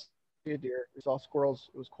 didn't see a deer. We saw squirrels.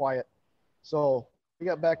 It was quiet. So we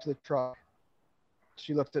got back to the truck.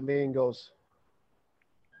 She looked at me and goes,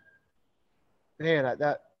 "Man,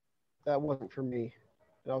 that wasn't for me."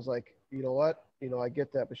 And I was like, "You know what? You know, I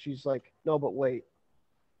get that." But she's like, "No, but wait,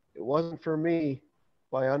 it wasn't for me,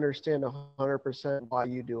 but I understand 100% why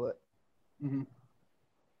you do it." Mm-hmm.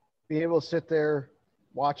 Being able to sit there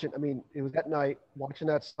watching, I mean, it was at night, watching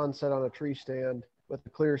that sunset on a tree stand with the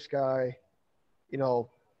clear sky, you know,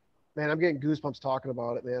 man, I'm getting goosebumps talking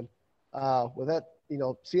about it, man. With that, you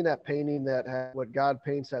know, seeing that painting that had what God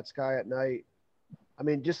paints that sky at night. I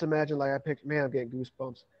mean, just imagine like I picked, man, I'm getting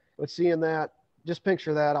goosebumps. But seeing that, just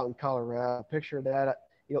picture that out in Colorado. Picture that,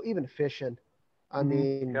 you know, even fishing. I Mm-hmm.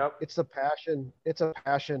 mean, Yep. it's a passion. It's a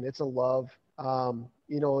passion. It's a love.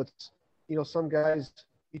 You know, it's, you know, some guys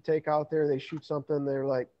you take out there, they shoot something, they're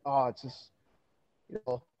like, oh, it's just, you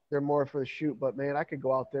know, they're more for the shoot. But man, I could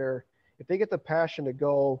go out there if they get the passion to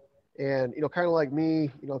go and, you know, kind of like me,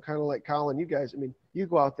 you know, kind of like Colin, you guys, I mean, you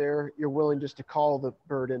go out there, you're willing just to call the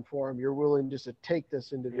bird in for them. You're willing just to take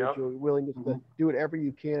this Yep. individual, you're willing just Mm-hmm. to do whatever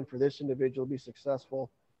you can for this individual to be successful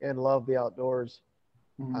and love the outdoors.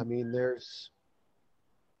 Mm-hmm. I mean,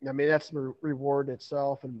 that's the reward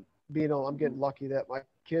itself. And being, I'm getting lucky that my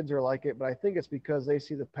kids are like it, but I think it's because they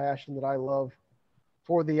see the passion that I love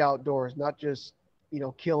for the outdoors, not just, you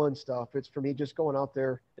know, killing stuff. It's for me just going out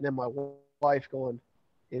there and then my wife going,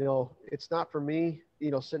 you know, it's not for me,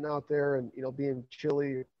 you know, sitting out there and, you know, being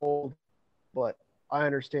chilly or cold, but I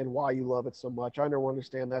understand why you love it so much. I never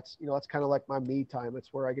understand that's, you know, that's kind of like my me time.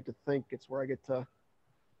 It's where I get to think. It's where I get to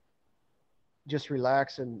just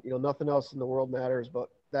relax and, you know, nothing else in the world matters, but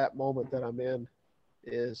that moment that I'm in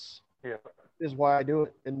is, Yeah. is why I do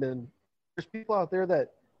it. And then there's people out there that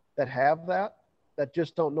have that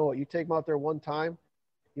just don't know it. You take them out there one time,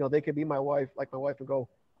 you know, they could be my wife, like my wife would go,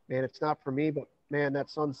 man, it's not for me, but man, that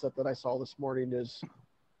sunset that I saw this morning is, you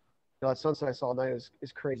know, that sunset I saw at night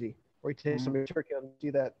is crazy. Or you take Mm-hmm. some turkey and see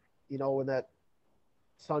that, you know, when that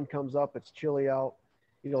sun comes up, it's chilly out,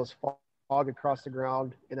 you know, it's fog across the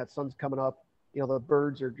ground and that sun's coming up, you know, the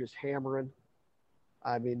birds are just hammering.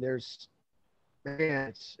 I mean, there's,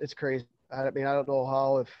 man, it's crazy. I mean, I don't know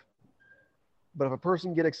how but if a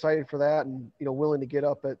person get excited for that and, you know, willing to get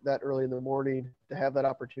up at that early in the morning to have that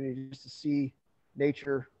opportunity just to see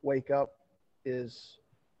nature wake up is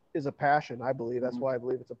is a passion. I believe that's Mm-hmm. why I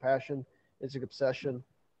believe it's a passion. It's an obsession.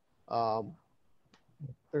 Um,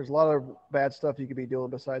 there's a lot of bad stuff you could be doing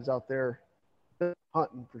besides out there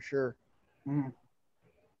hunting for sure. Mm-hmm.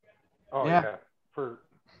 Oh Yeah. yeah. For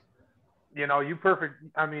you perfect.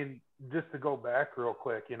 I mean, just to go back real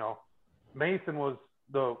quick, Mason was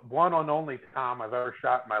the one and only Tom I've ever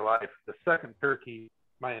shot in my life. The second turkey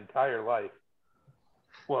my entire life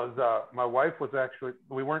was my wife was actually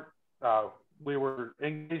uh, we were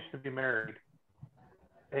engaged to be married,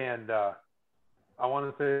 and I want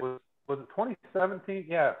to say it was it 2017?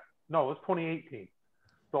 Yeah, no, it was 2018.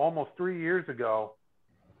 So almost 3 years ago,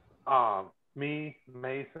 me,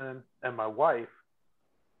 Mason, and my wife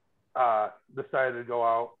decided to go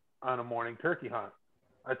out on a morning turkey hunt.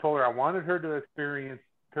 I told her I wanted her to experience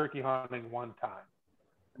turkey hunting one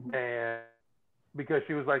time, and because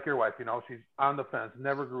she was like your wife, she's on the fence,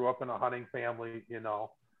 never grew up in a hunting family.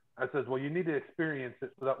 I says, well, you need to experience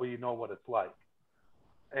it so that way you know what it's like,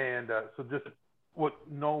 and so just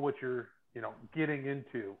know what you're getting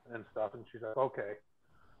into and stuff. And she's like, okay.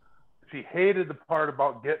 She hated the part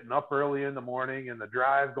about getting up early in the morning and the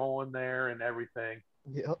drive going there and everything.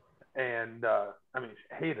 Yep. And I mean,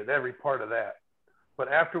 she hated every part of that. But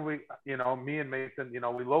after me and Mason,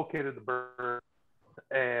 we located the bird,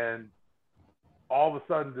 and all of a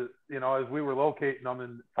sudden, as we were locating them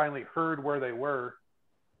and finally heard where they were,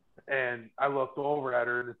 and I looked over at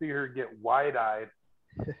her and to see her get wide-eyed,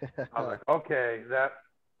 I was like, okay,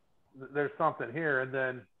 there's something here. And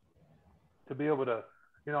then to be able to,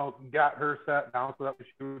 got her sat down so that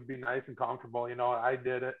she would be nice and comfortable, I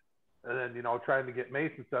did it. And then, trying to get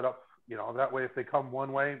Mason set up, that way if they come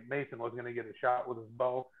one way, Mason was going to get a shot with his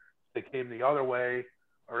bow. If they came the other way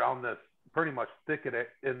around this pretty much thicket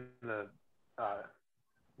in the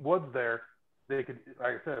woods there, they could,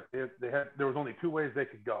 like I said, there was only two ways they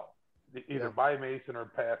could go, either Yeah. by Mason or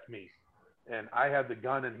past me. and I had the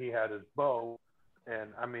gun and he had his bow. And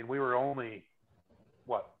I mean, we were only,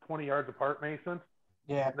 what, 20 yards apart, Mason?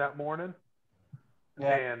 Yeah. That morning.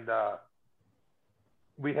 Yeah. And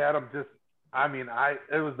we had them just, I mean,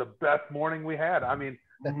 it was the best morning we had. I mean,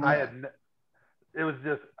 it was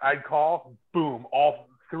just, I'd call, boom, all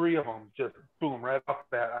three of them, just boom, right off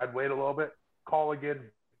the bat. I'd wait a little bit, call again,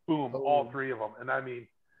 boom, all three of them. And I mean,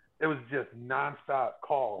 it was just nonstop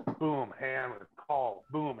call, boom, hammer, call,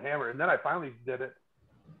 boom, hammer. And then I finally did it.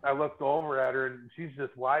 I looked over at her and she's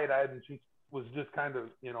just wide-eyed and she was just kind of,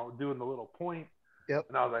 you know, doing the little point. Yep.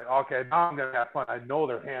 And I was like, okay, now I'm going to have fun. I know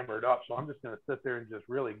they're hammered up, so I'm just going to sit there and just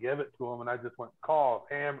really give it to them. And I just went call,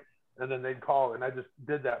 hammer, and then they'd call. And I just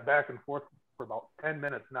did that back and forth for about 10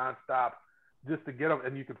 minutes nonstop just to get them.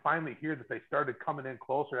 And you could finally hear that they started coming in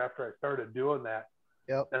closer after I started doing that.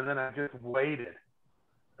 Yep. And then I just waited,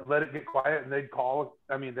 let it get quiet, and they'd call.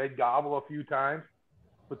 I mean, they'd gobble a few times.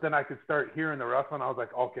 But then I could start hearing the rustling. I was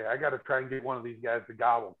like, okay, I got to try and get one of these guys to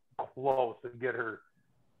gobble close and get her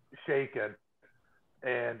shaken.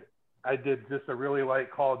 And I did just a really light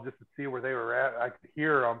call just to see where they were at. I could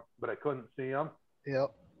hear them, but I couldn't see them.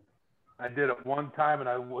 Yep. I did it one time, and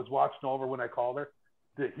I was watching over when I called her.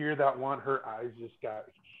 To hear that one, her eyes just got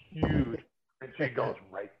huge. And she goes,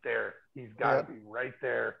 right there. He's got to be right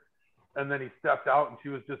there. And then he stepped out, and she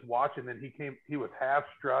was just watching. And he was half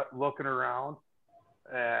strut, looking around.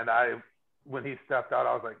 And when he stepped out,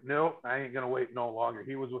 I was like, nope, I ain't going to wait no longer.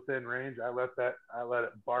 He was within range. I let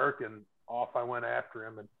it bark, and off I went after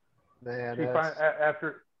him. And man,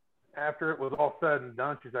 after it was all said and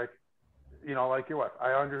done, she's like, you know, like your wife,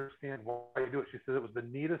 I understand why you do it. She said it was the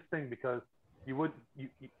neatest thing because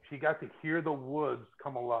she got to hear the woods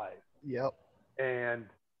come alive. Yep. And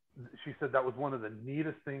she said that was one of the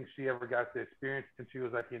neatest things she ever got to experience. And she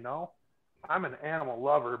was like, you know, I'm an animal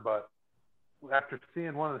lover, but after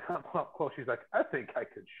seeing one of them up close, she's like, I think I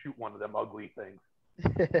could shoot one of them ugly things.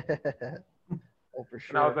 Oh, for sure.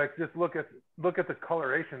 And I was like, just look at the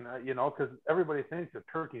coloration, you know, because everybody thinks a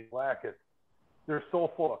turkey's black. They're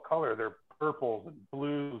so full of color. They're purples and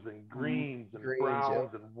blues and greens and browns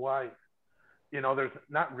and whites. You know, there's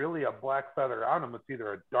not really a black feather on them. It's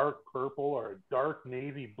either a dark purple or a dark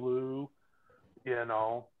navy blue, you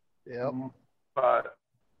know. Yep. But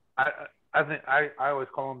I think I always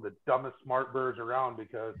call them the dumbest smart birds around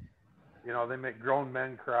because, you know, they make grown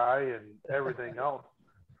men cry and everything else.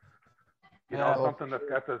 You know, something that's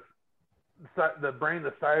got the brain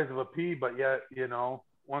the size of a pea, but yet, you know,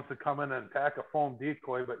 wants to come in and attack a foam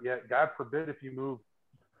decoy, but yet, God forbid, if you move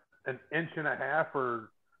an inch and a half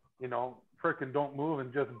or, you know, frickin' don't move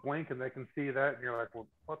and just blink and they can see that, and you're like, well,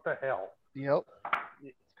 what the hell? Yep.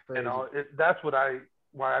 You know, that's why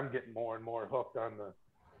I'm getting more and more hooked on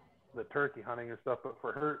the turkey hunting and stuff. But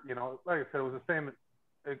for her, you know, like I said, it was the same,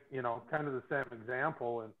 you know, kind of the same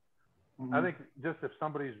example. And I think just if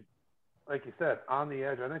somebody's, like you said, on the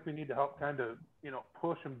edge, I think we need to help kind of, you know,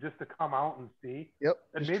 push them just to come out and see. Yep.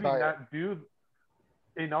 And maybe not do,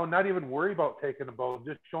 you know, not even worry about taking a bow.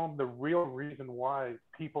 Just show them the real reason why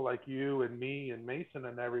people like you and me and Mason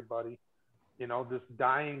and everybody, you know, this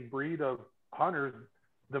dying breed of hunters,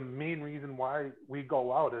 the main reason why we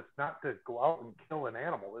go out is not to go out and kill an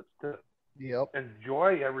animal. It's to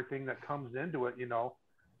enjoy everything that comes into it, you know.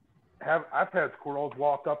 I've had squirrels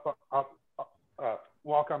walk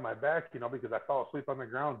walk on my back, you know, because I fell asleep on the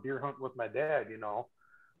ground deer hunting with my dad, you know.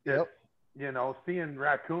 Yep. You know, seeing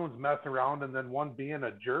raccoons mess around and then one being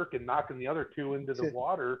a jerk and knocking the other two into the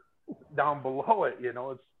water down below it, you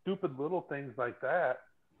know. It's stupid little things like that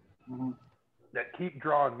that keep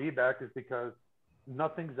drawing me back, is because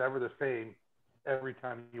nothing's ever the same every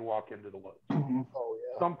time you walk into the woods. Oh,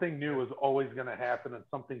 yeah. Something new is always going to happen, and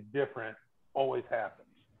something different always happens.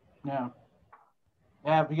 Yeah.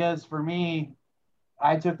 Yeah, because for me,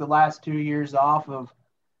 I took the last 2 years off of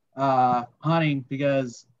hunting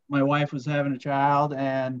because my wife was having a child,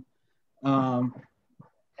 and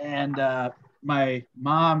my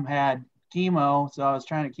mom had chemo, so I was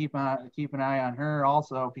trying to keep an eye on her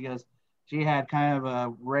also, because she had kind of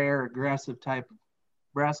a rare aggressive type of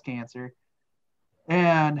breast cancer.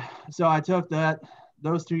 And so I took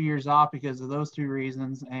those 2 years off because of those two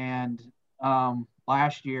reasons. And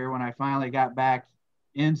last year, when I finally got back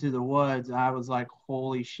into the woods, I was like,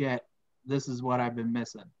 holy shit, this is what I've been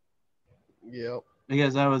missing. Yep.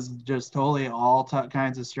 Because I was just totally all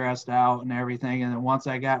kinds of stressed out and everything. And then once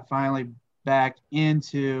I got finally back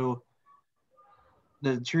into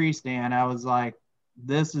the tree stand, I was like,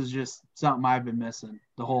 this is just something I've been missing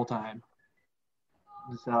the whole time.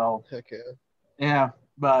 So, heck yeah. Yeah,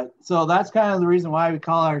 but so that's kind of the reason why we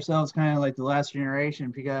call ourselves kind of like the last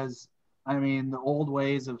generation, because I mean, the old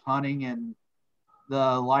ways of hunting and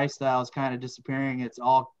the lifestyle is kind of disappearing. It's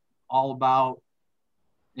all about,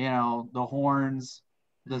 you know, the horns,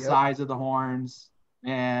 the Yep. size of the horns,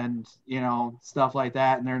 and, you know, stuff like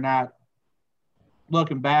that. And they're not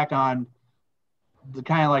looking back on the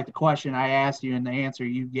kind of like the question I asked you and the answer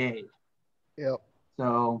you gave. Yep.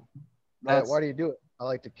 So Yeah, that's, why do you do it? I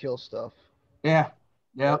like to kill stuff. yeah.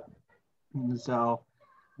 Yep. So,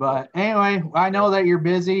 but anyway, I know that you're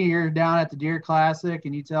busy. You're down at the Deer Classic,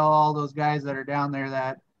 and you tell all those guys that are down there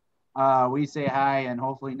that we say hi, and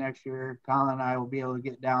hopefully next year, Colin and I will be able to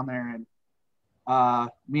get down there and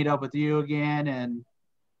meet up with you again and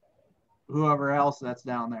whoever else that's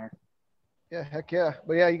down there. Yeah, heck yeah.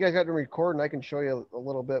 But yeah, you guys got to record, and I can show you a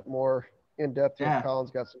little bit more in depth here. Yeah.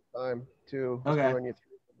 Colin's got some time too. Just Okay. to run you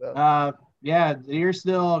through a bit. Yeah, you're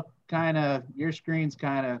still kind of, your screen's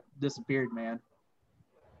kind of disappeared, man.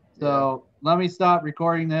 So let me stop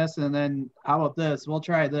recording this, and then how about this? We'll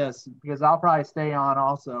try this because I'll probably stay on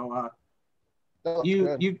also.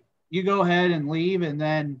 You go ahead and leave, and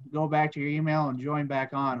then go back to your email and join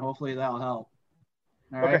back on. Hopefully that'll help.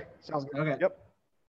 All right. Okay, sounds good. Okay. Yep.